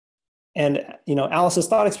you know, Alice's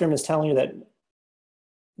thought experiment is telling you that,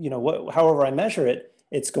 you know, however I measure it,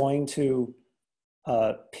 it's going to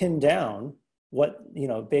pin down what, you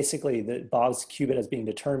know, basically the Bob's qubit as being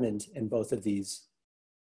determined in both of these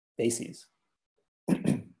bases.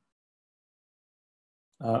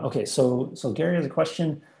 Okay, so Gary has a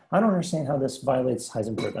question. I don't understand how this violates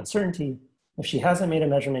Heisenberg uncertainty. If she hasn't made a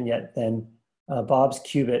measurement yet, then Bob's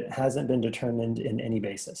qubit hasn't been determined in any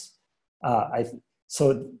basis.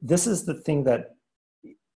 So this is the thing that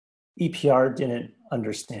EPR didn't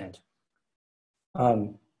understand.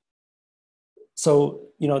 So,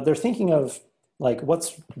 you know, they're thinking of like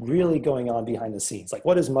what's really going on behind the scenes, like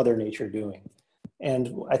what is Mother Nature doing?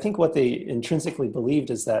 And I think what they intrinsically believed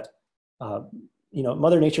is that, you know,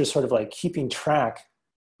 Mother Nature is sort of like keeping track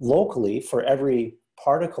locally for every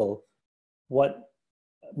particle what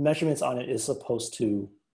measurements on it is supposed to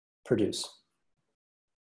produce,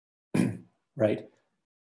 right?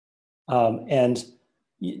 And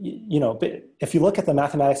you know, if you look at the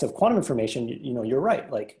mathematics of quantum information, you know, you're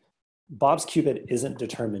right. Like Bob's qubit isn't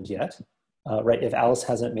determined yet, right? If Alice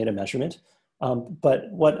hasn't made a measurement,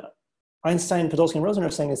 but what Einstein, Podolsky, and Rosen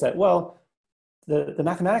are saying is that, well, the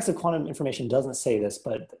mathematics of quantum information doesn't say this,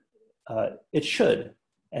 but it should,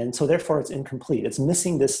 and so therefore it's incomplete. It's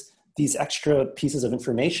missing these extra pieces of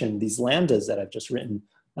information, these lambdas that I've just written,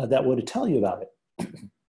 that would tell you about it.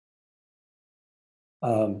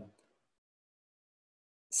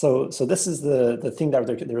 So this is the thing that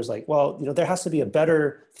there was like, well, you know, there has to be a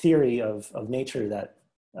better theory of nature that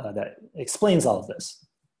that explains all of this,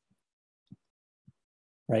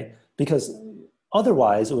 right? Because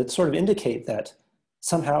otherwise, it would sort of indicate that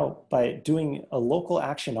somehow by doing a local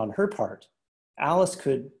action on her part, Alice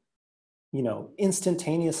could, you know,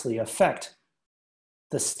 instantaneously affect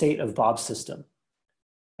the state of Bob's system.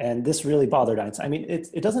 And this really bothered Einstein. I mean,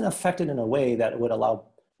 it doesn't affect it in a way that would allow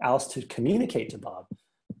Alice to communicate to Bob.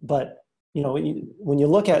 But, you know, when you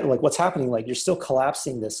look at like what's happening, like you're still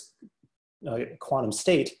collapsing this quantum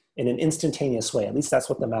state in an instantaneous way. At least that's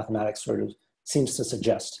what the mathematics sort of seems to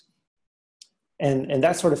suggest. And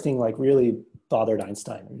that sort of thing like really bothered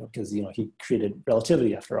Einstein, you know, because, you know, he created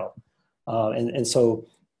relativity after all. And so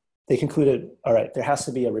they concluded, all right, there has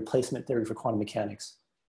to be a replacement theory for quantum mechanics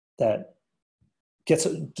that gets,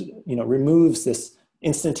 you know, removes this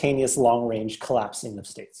instantaneous long-range collapsing of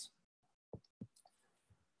states.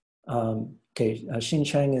 Okay, Xin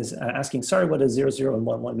Cheng is asking, sorry, what does 0, 0, and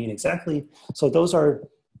 1, 1 mean exactly? So those are,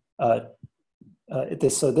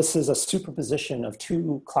 so this is a superposition of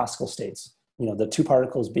two classical states, you know, the two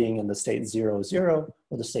particles being in the state 0, 0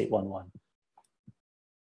 or the state 1, 1.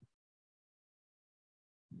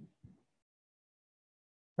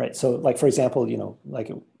 Right, so like, for example, you know,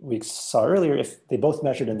 like we saw earlier, if they both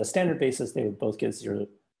measured in the standard basis, they would both get 0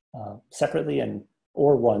 separately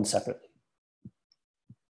or 1 separately.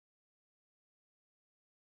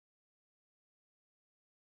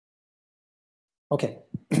 Okay,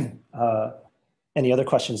 any other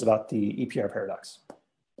questions about the EPR paradox?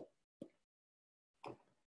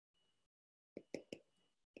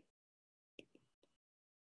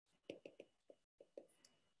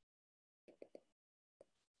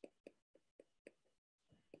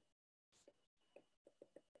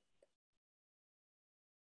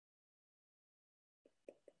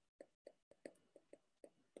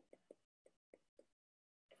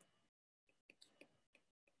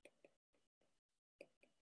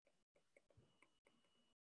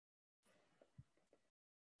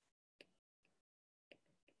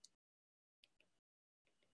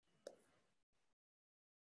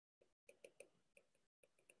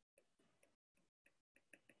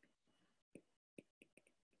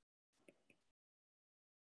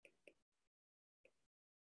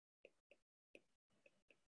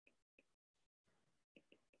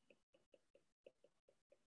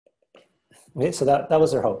 Okay, so that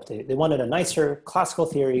was their hope. They wanted a nicer classical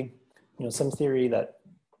theory, you know, some theory that,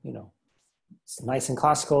 you know, it's nice and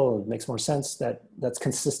classical, it makes more sense, that's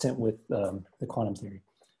consistent with the quantum theory.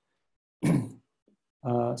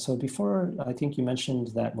 So before, I think you mentioned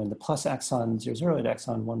that when the plus acts on 0, 0, it acts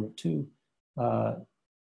on 1 root 2.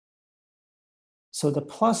 So the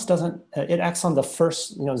plus doesn't, it acts on the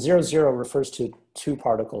first, you know, 0, 0 refers to two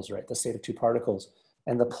particles, right? The state of two particles.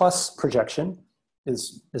 And the plus projection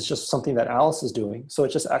is just something that Alice is doing. So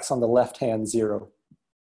it just acts on the left-hand 0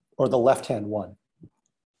 or the left-hand 1.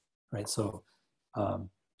 right? So,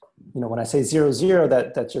 when I say 0, 0,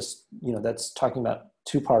 that just, that's talking about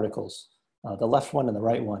two particles, the left one and the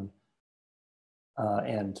right one.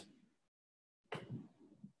 And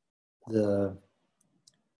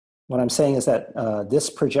what I'm saying is that this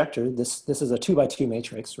projector, this is a 2 by 2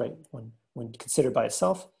 matrix, right? When considered by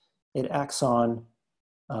itself, it acts on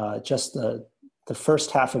just the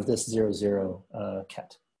first half of this 0, 0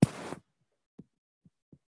 ket.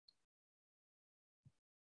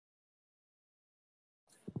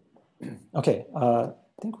 Okay, I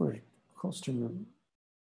think we're close to,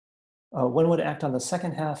 when would it act on the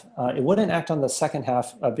second half? It wouldn't act on the second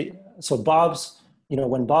half. So Bob's,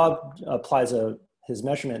 when Bob applies his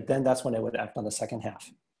measurement, then that's when it would act on the second half.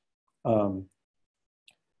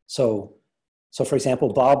 So for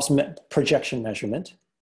example, Bob's projection measurement,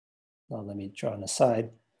 well, let me draw an aside.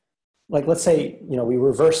 Like, let's say, we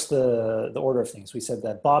reverse the order of things. We said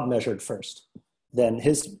that Bob measured first, then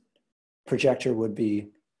his projector would be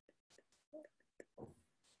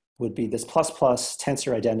this plus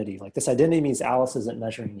tensor identity. Like, this identity means Alice isn't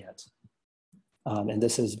measuring yet. And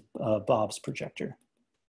this is Bob's projector.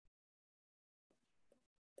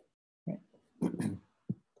 Right.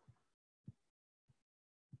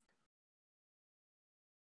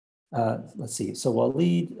 Let's see. So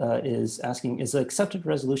Waleed is asking, is the accepted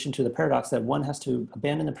resolution to the paradox that one has to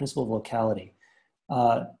abandon the principle of locality?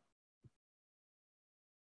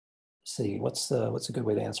 See, what's a good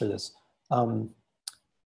way to answer this?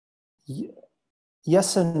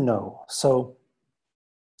 Yes and no. So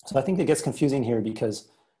I think it gets confusing here because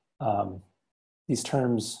these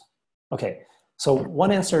terms, okay. So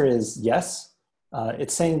one answer is yes.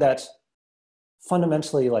 It's saying that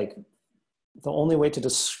fundamentally, like, the only way to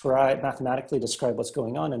mathematically describe what's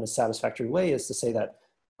going on in a satisfactory way is to say that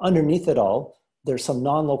underneath it all, there's some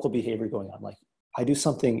non-local behavior going on. Like, I do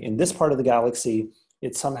something in this part of the galaxy,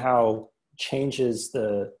 it somehow changes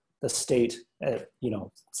the state at,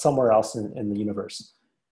 somewhere else in the universe.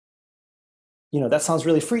 That sounds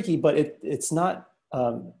really freaky, but it's not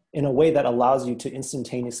in a way that allows you to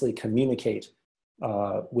instantaneously communicate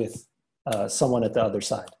with someone at the other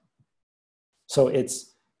side. So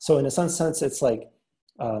in a sense, it's like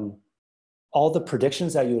all the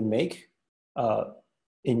predictions that you would make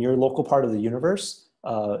in your local part of the universe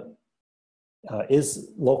is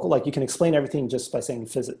local. Like, you can explain everything just by saying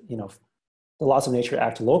the laws of nature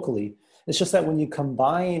act locally. It's just that when you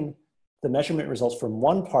combine the measurement results from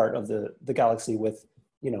one part of the galaxy with,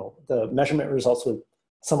 the measurement results with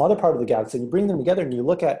some other part of the galaxy, and you bring them together and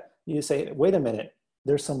you say, wait a minute,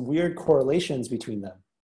 there's some weird correlations between them.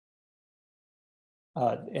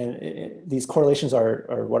 These correlations are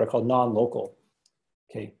what are called non-local,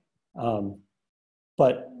 okay?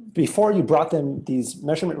 But before you brought these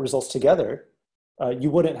measurement results together,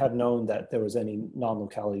 you wouldn't have known that there was any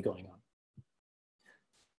non-locality going on.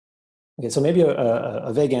 Okay, so maybe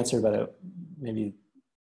a vague answer, but maybe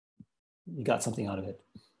you got something out of it.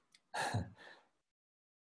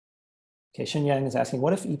 Okay, Shin Yang is asking,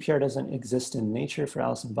 what if EPR doesn't exist in nature for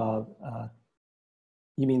Alice and Bob?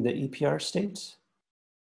 You mean the EPR state?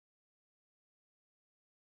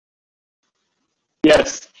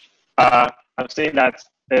 Yes, I'm saying that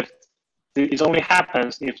if it only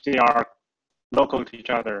happens if they are local to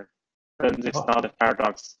each other, then it's not a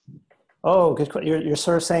paradox. Oh, good. You're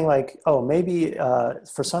sort of saying like, oh, maybe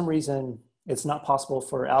for some reason it's not possible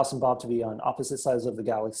for Alice and Bob to be on opposite sides of the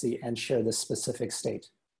galaxy and share this specific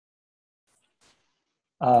state.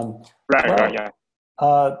 Right, yeah.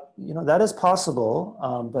 That is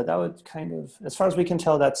possible, but that would kind of, as far as we can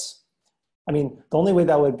tell, the only way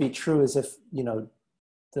that would be true is if,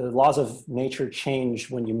 the laws of nature change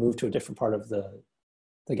when you move to a different part of the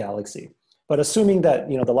galaxy. But assuming that,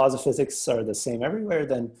 the laws of physics are the same everywhere,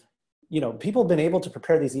 then, people have been able to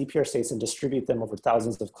prepare these EPR states and distribute them over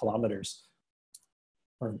thousands of kilometers,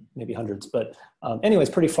 or maybe hundreds, but anyways,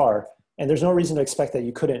 pretty far. And there's no reason to expect that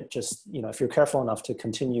you couldn't just, if you're careful enough to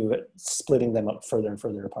continue splitting them up further and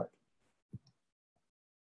further apart.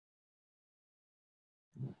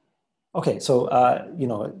 Okay, so, I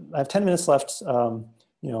have 10 minutes left.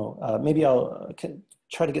 Maybe I'll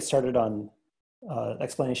try to get started on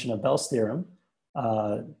explanation of Bell's theorem.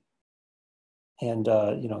 I'll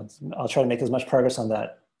try to make as much progress on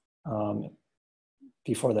that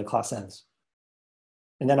before the class ends.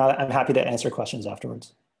 And then I'm happy to answer questions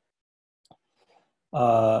afterwards.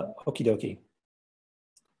 Okie dokie.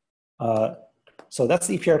 So that's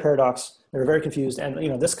the EPR paradox. They're very confused.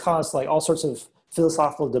 And this caused like all sorts of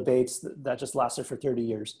philosophical debates that just lasted for 30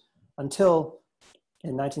 years until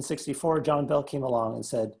in 1964, John Bell came along and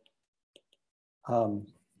said,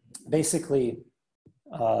 basically,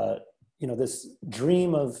 this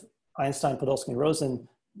dream of Einstein, Podolsky, and Rosen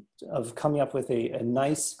of coming up with a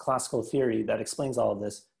nice classical theory that explains all of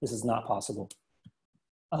this. This is not possible.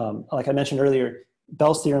 Like I mentioned earlier,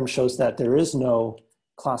 Bell's theorem shows that there is no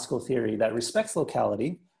classical theory that respects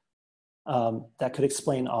locality that could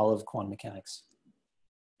explain all of quantum mechanics.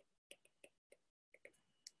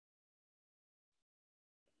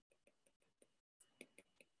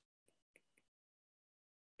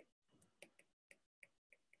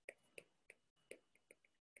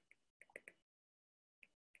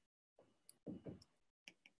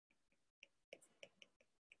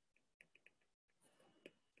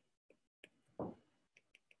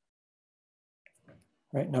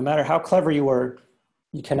 Right? No matter how clever you were,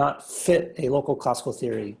 you cannot fit a local classical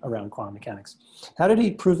theory around quantum mechanics. How did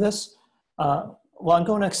he prove this? Well, I'm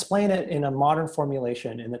going to explain it in a modern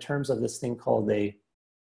formulation in the terms of this thing called the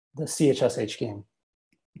CHSH game.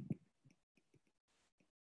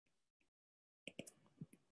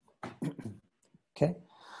 Okay.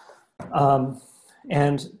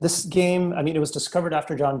 And this game, I mean, it was discovered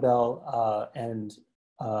after John Bell,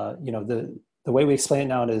 you know, the way we explain it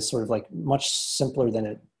now is sort of like much simpler than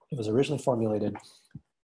it was originally formulated.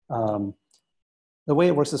 The way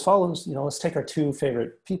it works as follows, you know, let's take our two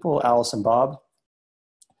favorite people, Alice and Bob,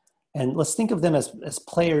 and let's think of them as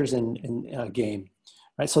players in a game,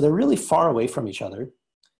 right? So they're really far away from each other,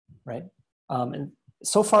 right? And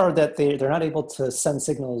so far that they're not able to send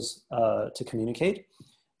signals to communicate,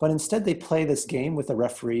 but instead they play this game with a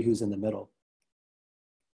referee who's in the middle.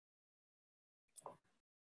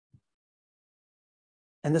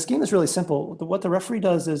 And this game is really simple. What the referee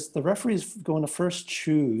does is the referee is going to first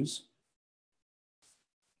choose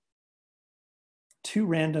two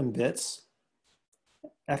random bits,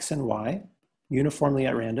 X and Y, uniformly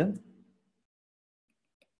at random.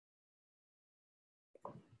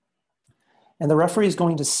 And the referee is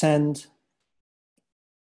going to send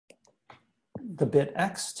the bit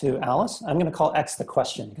X to Alice. I'm going to call X the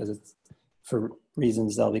question because it's for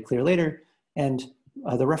reasons that'll be clear later. And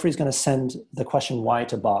the referee is going to send the question Y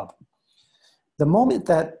to Bob. The moment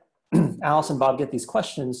that Alice and Bob get these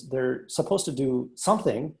questions, they're supposed to do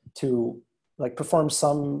something to like perform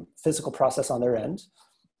some physical process on their end,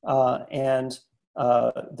 and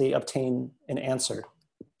they obtain an answer.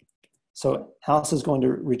 So Alice is going to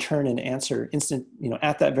return an answer instant, you know,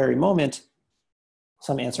 at that very moment,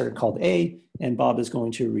 some answer called A, and Bob is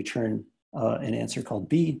going to return an answer called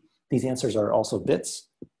B. These answers are also bits.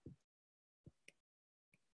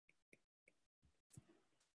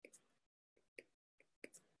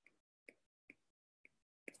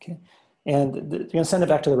 Okay, and you're going to send it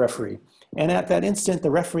back to the referee. And at that instant, the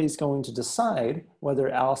referee is going to decide whether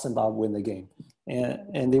Alice and Bob win the game.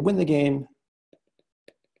 And they win the game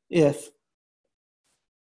if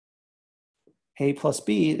A plus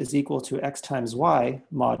B is equal to X times Y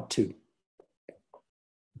mod 2.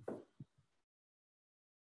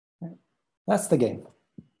 That's the game.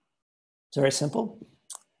 It's very simple.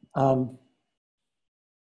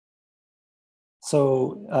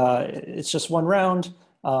 It's just one round.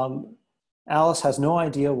 Alice has no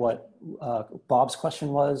idea what Bob's question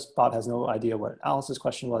was. Bob has no idea what Alice's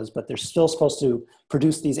question was, but they're still supposed to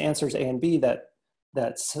produce these answers A and B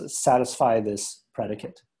that satisfy this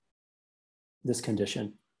predicate, this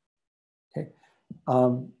condition. Okay.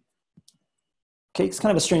 Okay, it's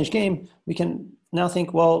kind of a strange game. We can now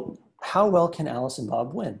think, well, how well can Alice and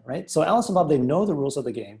Bob win, right? So Alice and Bob, they know the rules of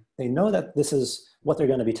the game. They know that this is what they're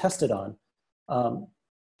going to be tested on.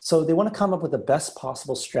 So they want to come up with the best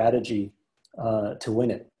possible strategy to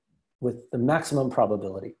win it with the maximum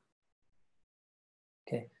probability.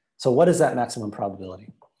 Okay, so what is that maximum probability?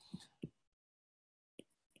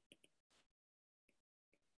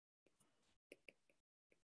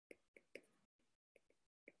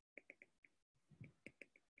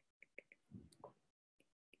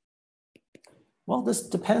 Well, this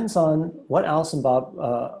depends on what Alice and Bob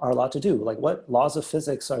are allowed to do. Like what laws of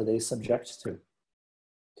physics are they subject to?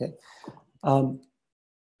 Okay.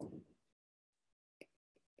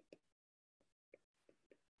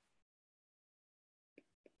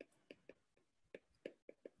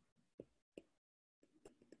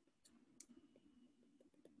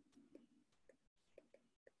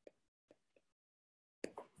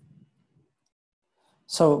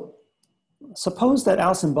 So suppose that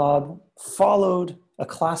Alice and Bob followed a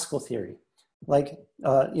classical theory. Like,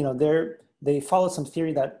 you know, they followed some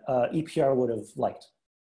theory that EPR would have liked,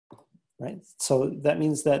 right? So that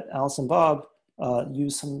means that Alice and Bob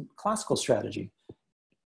use some classical strategy.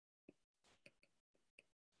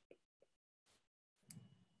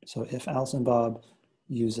 So if Alice and Bob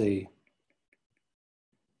use a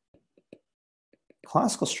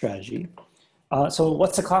classical strategy, So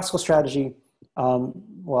what's a classical strategy?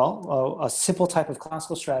 Well, a simple type of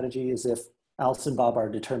classical strategy is if Alice and Bob are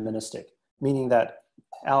deterministic, meaning that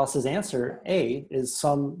Alice's answer, A, is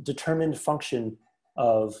some determined function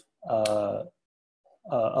of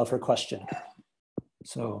her question.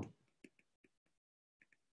 So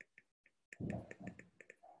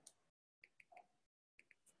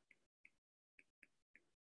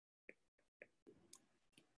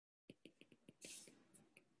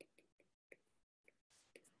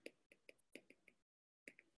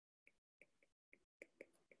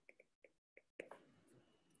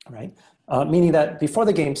right, meaning that before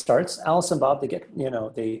the game starts, Alice and Bob, they get,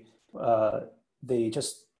 they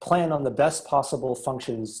just plan on the best possible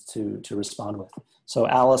functions to respond with. So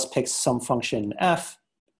Alice picks some function f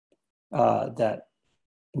that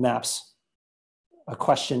maps a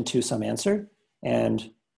question to some answer,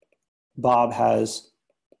 and Bob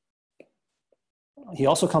he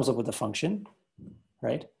also comes up with a function,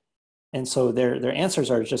 right? And so their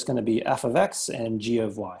answers are just going to be f of x and g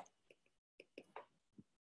of y.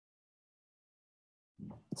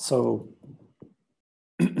 So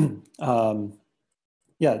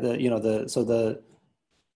yeah,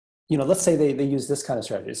 let's say they use this kind of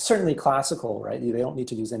strategy. It's certainly classical, right? They don't need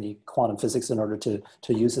to use any quantum physics in order to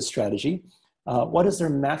use this strategy. What is their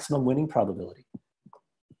maximum winning probability,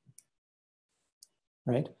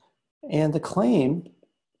 right? And the claim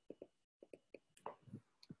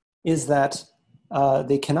is that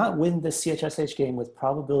they cannot win this CHSH game with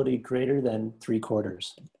probability greater than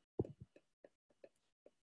 3/4.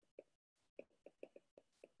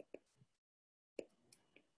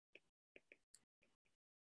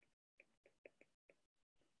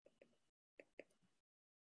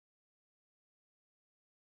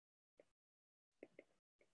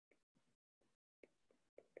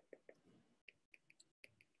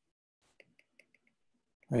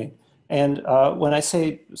 Right, and when I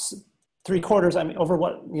say 3/4, I mean over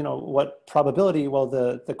what probability? Well,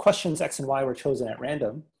 the questions x and y were chosen at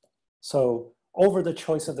random, so over the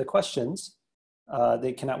choice of the questions,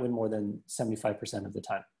 they cannot win more than 75% of the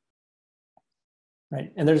time.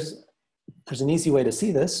 Right, and there's an easy way to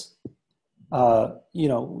see this.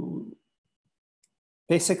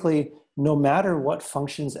 Basically, no matter what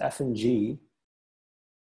functions f and g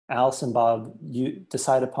Alice and Bob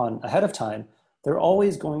decide upon ahead of time, they're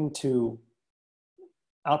always going to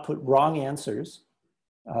output wrong answers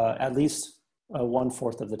at least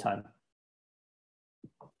 1/4 of the time.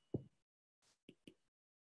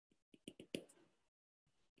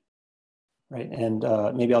 Right, and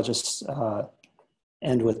maybe I'll just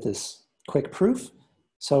end with this quick proof.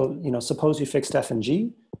 So, suppose you fixed f and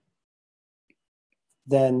g,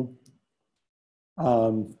 then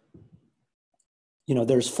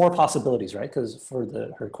there's 4 possibilities, right? Because for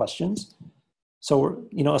her questions. So,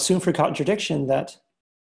 assume for contradiction that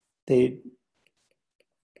they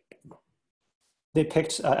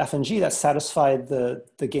picked f and g that satisfied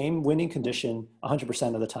the game winning condition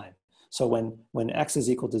 100% of the time. So when x is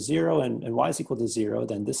equal to 0 and y is equal to 0,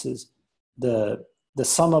 then this is the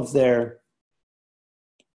sum of their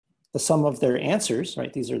answers,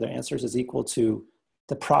 right? These are their answers, is equal to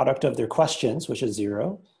the product of their questions, which is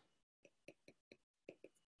 0.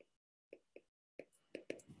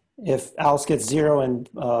 If Alice gets 0 and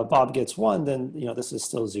Bob gets 1, then this is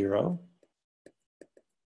still 0.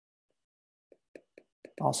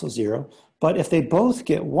 Also 0. But if they both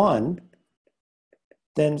get 1,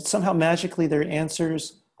 then somehow magically their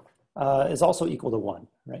answers is also equal to 1,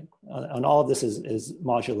 right? And all of this is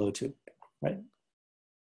modulo 2, right?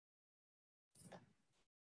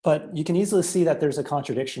 But you can easily see that there's a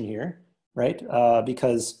contradiction here, right?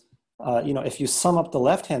 Because if you sum up the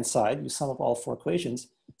left-hand side, you sum up all 4 equations.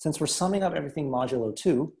 Since we're summing up everything modulo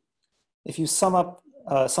 2, if you sum up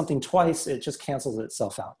something twice, it just cancels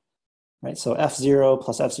itself out, right? So f0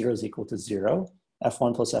 plus f0 is equal to 0.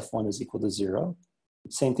 f1 plus f1 is equal to 0.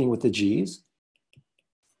 Same thing with the g's.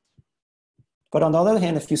 But on the other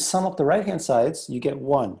hand, if you sum up the right-hand sides, you get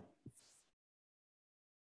 1,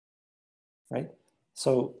 right?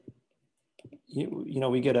 So,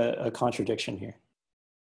 we get a contradiction here.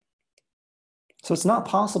 So it's not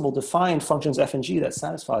possible to find functions f and g that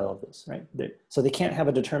satisfy all of this, right? So they can't have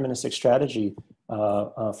a deterministic strategy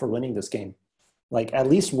for winning this game. Like at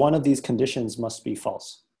least one of these conditions must be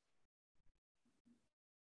false.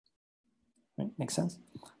 Right, makes sense?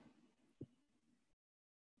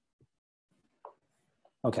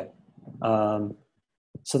 Okay,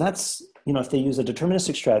 so that's, if they use a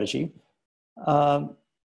deterministic strategy.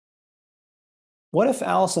 What if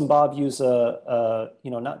Alice and Bob use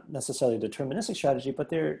not necessarily a deterministic strategy, but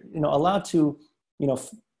they're allowed to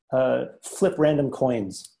flip random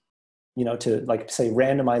coins, you know, to like say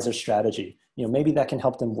randomize their strategy. You know, maybe that can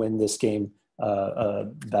help them win this game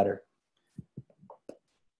better.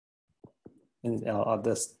 And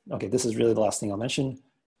okay, this is really the last thing I'll mention.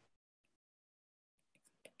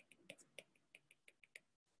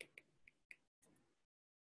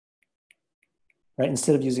 Right,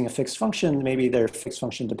 instead of using a fixed function, maybe their fixed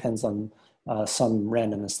function depends on some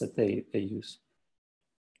randomness that they use.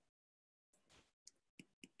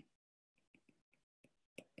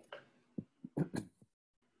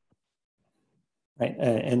 Right,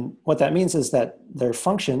 and what that means is that their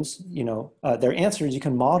functions, you know, their answers, you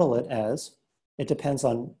can model it as it depends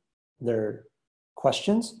on their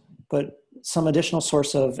questions, but some additional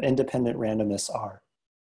source of independent randomness R.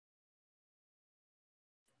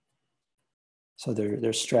 So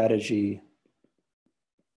their strategy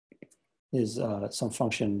is some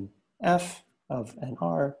function f of an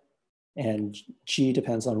R, and G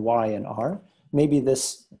depends on Y and R. Maybe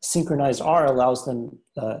this synchronized R allows them,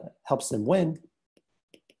 helps them win.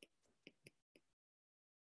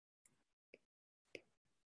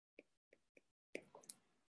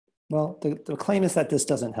 Well, the claim is that this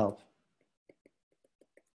doesn't help.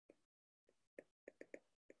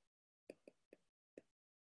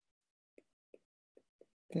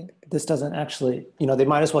 Okay. This doesn't actually, you know, they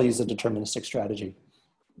might as well use a deterministic strategy.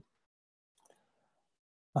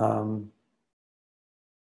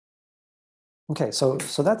 Okay, so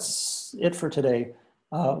that's it for today.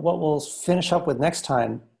 What we'll finish up with next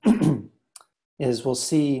time is we'll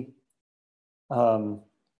see, you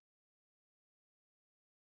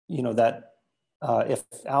know, that if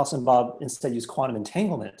Alice and Bob instead use quantum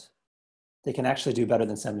entanglement, they can actually do better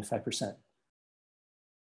than 75%.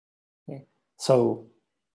 Okay, so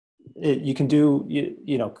you can do,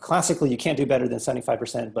 you know, classically you can't do better than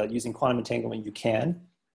 75%, but using quantum entanglement you can.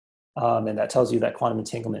 And that tells you that quantum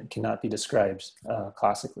entanglement cannot be described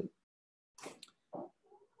classically.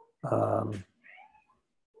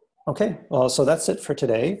 Okay, well, so that's it for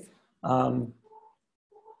today. A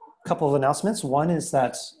couple of announcements. One is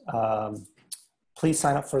that please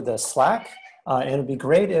sign up for the Slack. And it'd be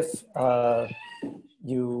great if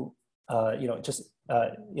you know, just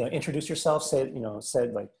you know, introduce yourself, say, you know,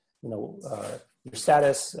 said like, you know, your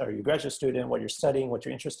status, or your graduate student, what you're studying, what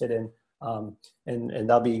you're interested in, and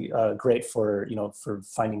that'll be great for, you know, for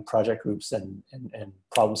finding project groups and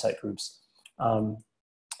problem set groups.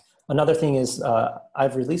 Another thing is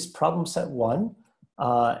I've released problem set 1,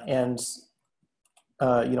 and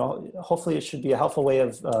you know, hopefully it should be a helpful way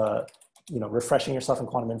of you know, refreshing yourself in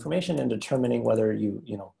quantum information and determining whether you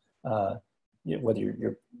know whether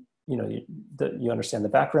you're you know you understand the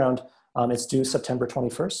background. It's due September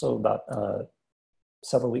 21st, so about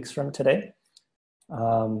several weeks from today.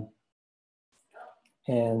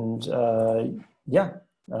 Yeah,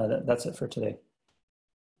 that's it for today.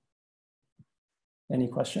 Any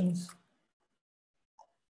questions?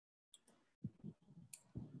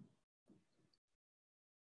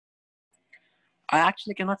 I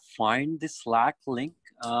actually cannot find the Slack link,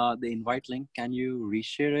 the invite link. Can you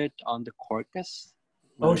reshare it on the Quarkus?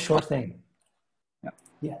 Oh, sure thing.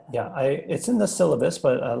 Yeah. It's in the syllabus,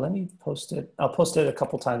 but let me post it. I'll post it a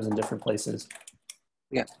couple times in different places.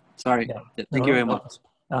 Yeah, sorry. Yeah. Thank you very much.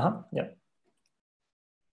 Yeah.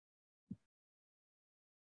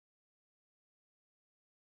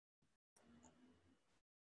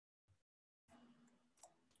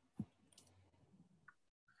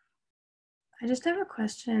 I just have a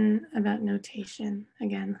question about notation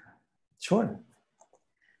again. Sure.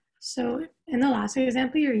 So in the last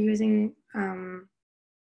example, you're using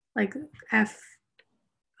like f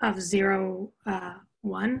of 0,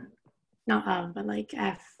 1, not of, but like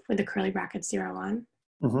f with the curly brackets 0, 1.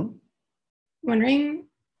 Mm-hmm. Wondering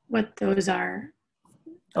what those are.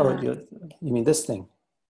 Oh, you mean this thing?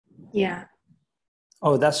 Yeah.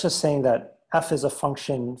 Oh, that's just saying that f is a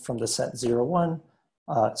function from the set 0, 1.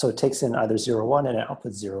 So it takes in either 0, 1 and it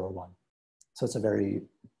outputs 0 or 1. So it's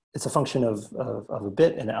a function of a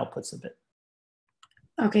bit and it outputs a bit.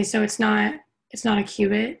 Okay, so it's not a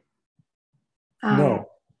qubit? No.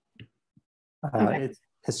 Okay.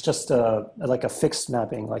 It's just like a fixed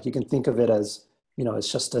mapping. Like you can think of it as, you know,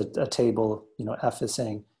 it's just a table. You know, f is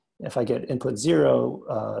saying if I get input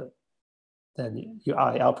 0, then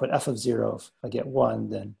I output f of 0. If I get 1,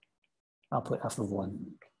 then output f of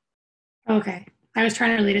 1. Okay. I was trying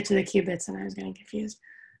to relate it to the qubits and I was getting confused.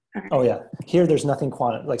 Okay. Oh yeah, here there's nothing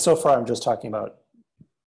quantum. Like so far I'm just talking about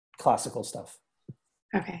classical stuff.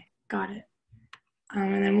 Okay, got it.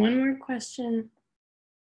 And then one more question.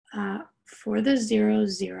 For the 0,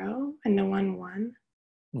 0 and the 1, 1,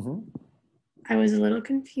 Mm-hmm. I was a little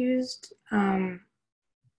confused.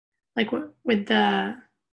 Like with the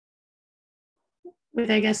with,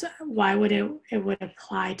 I guess, why would it would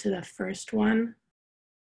apply to the first one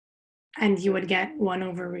and you would get 1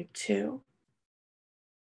 over root 2.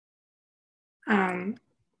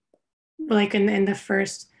 Like in the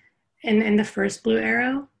first blue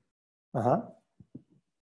arrow. Like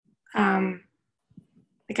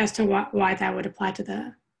as to why that would apply to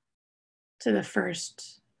the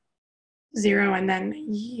first 0, and then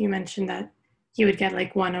you mentioned that you would get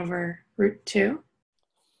like 1 over root 2.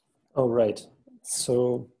 Oh, right.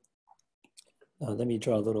 So let me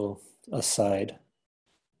draw a little aside.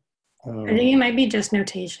 I think it might be just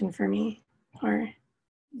notation for me, or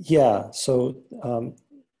yeah. So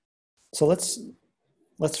so let's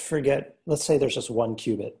forget. Let's say there's just 1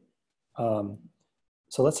 qubit.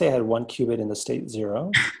 So let's say I had 1 qubit in the state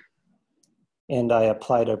 0, and I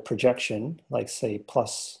applied a projection, like say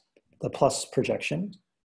the plus projection,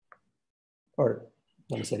 or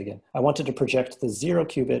let me say it again. I wanted to project the 0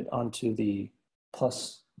 qubit onto the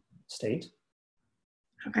plus state.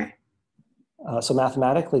 Okay. So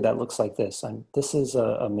mathematically, that looks like this. This is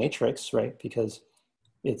a matrix, right? Because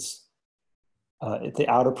it's the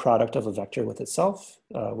outer product of a vector with itself,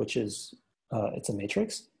 which is, it's a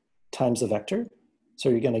matrix, times a vector. So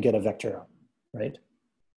you're going to get a vector out, right?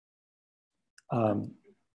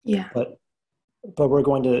 Yeah. But we're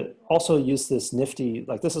going to also use this nifty,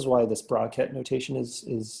 like this is why this bracket notation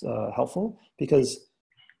is helpful, because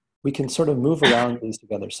we can sort of move around these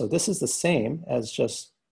together. So this is the same as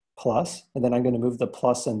just plus, and then I'm going to move the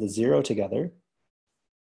plus and the 0 together,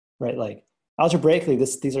 right? Like algebraically,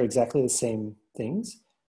 these are exactly the same things,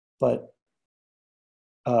 but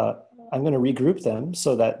I'm going to regroup them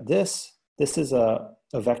so that this is a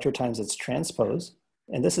vector times its transpose,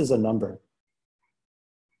 and this is a number.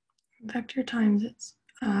 Vector times its,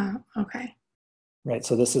 okay. Right,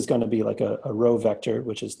 so this is going to be like a row vector,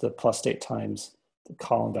 which is the plus state times the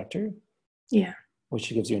column vector. Yeah.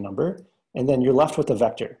 Which gives you a number. And then you're left with a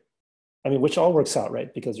vector. I mean, which all works out,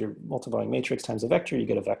 right? Because you're multiplying matrix times a vector, you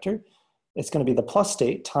get a vector. It's going to be the plus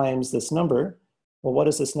state times this number. Well, what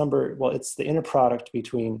is this number? Well, it's the inner product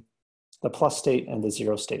between the plus state and the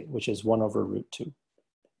 0 state, which is 1 over root 2.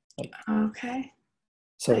 Like, okay.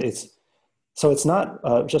 So it's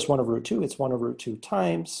not just 1 over root 2, it's 1 over root 2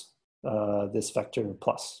 times this vector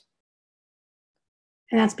plus.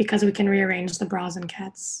 And that's because we can rearrange the bras and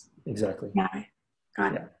cats. Exactly. Yeah,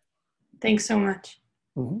 got it. Thanks so much.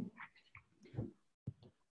 Mm-hmm.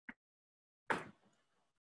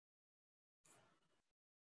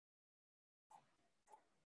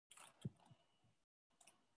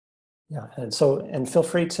 Yeah, and feel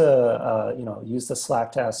free to use the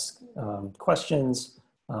Slack to ask questions.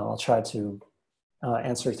 I'll try to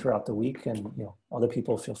answer throughout the week, and other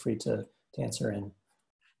people feel free to answer in.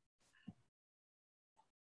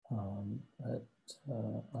 But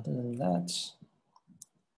other than that,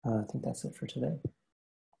 I think that's it for today.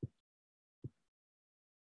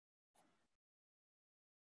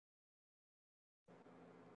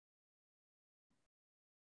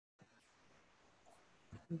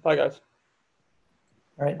 Bye, guys.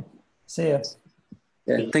 All right. See ya.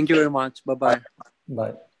 Yeah. Thank you very much. Bye-bye.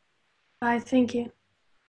 Bye. Bye, thank you.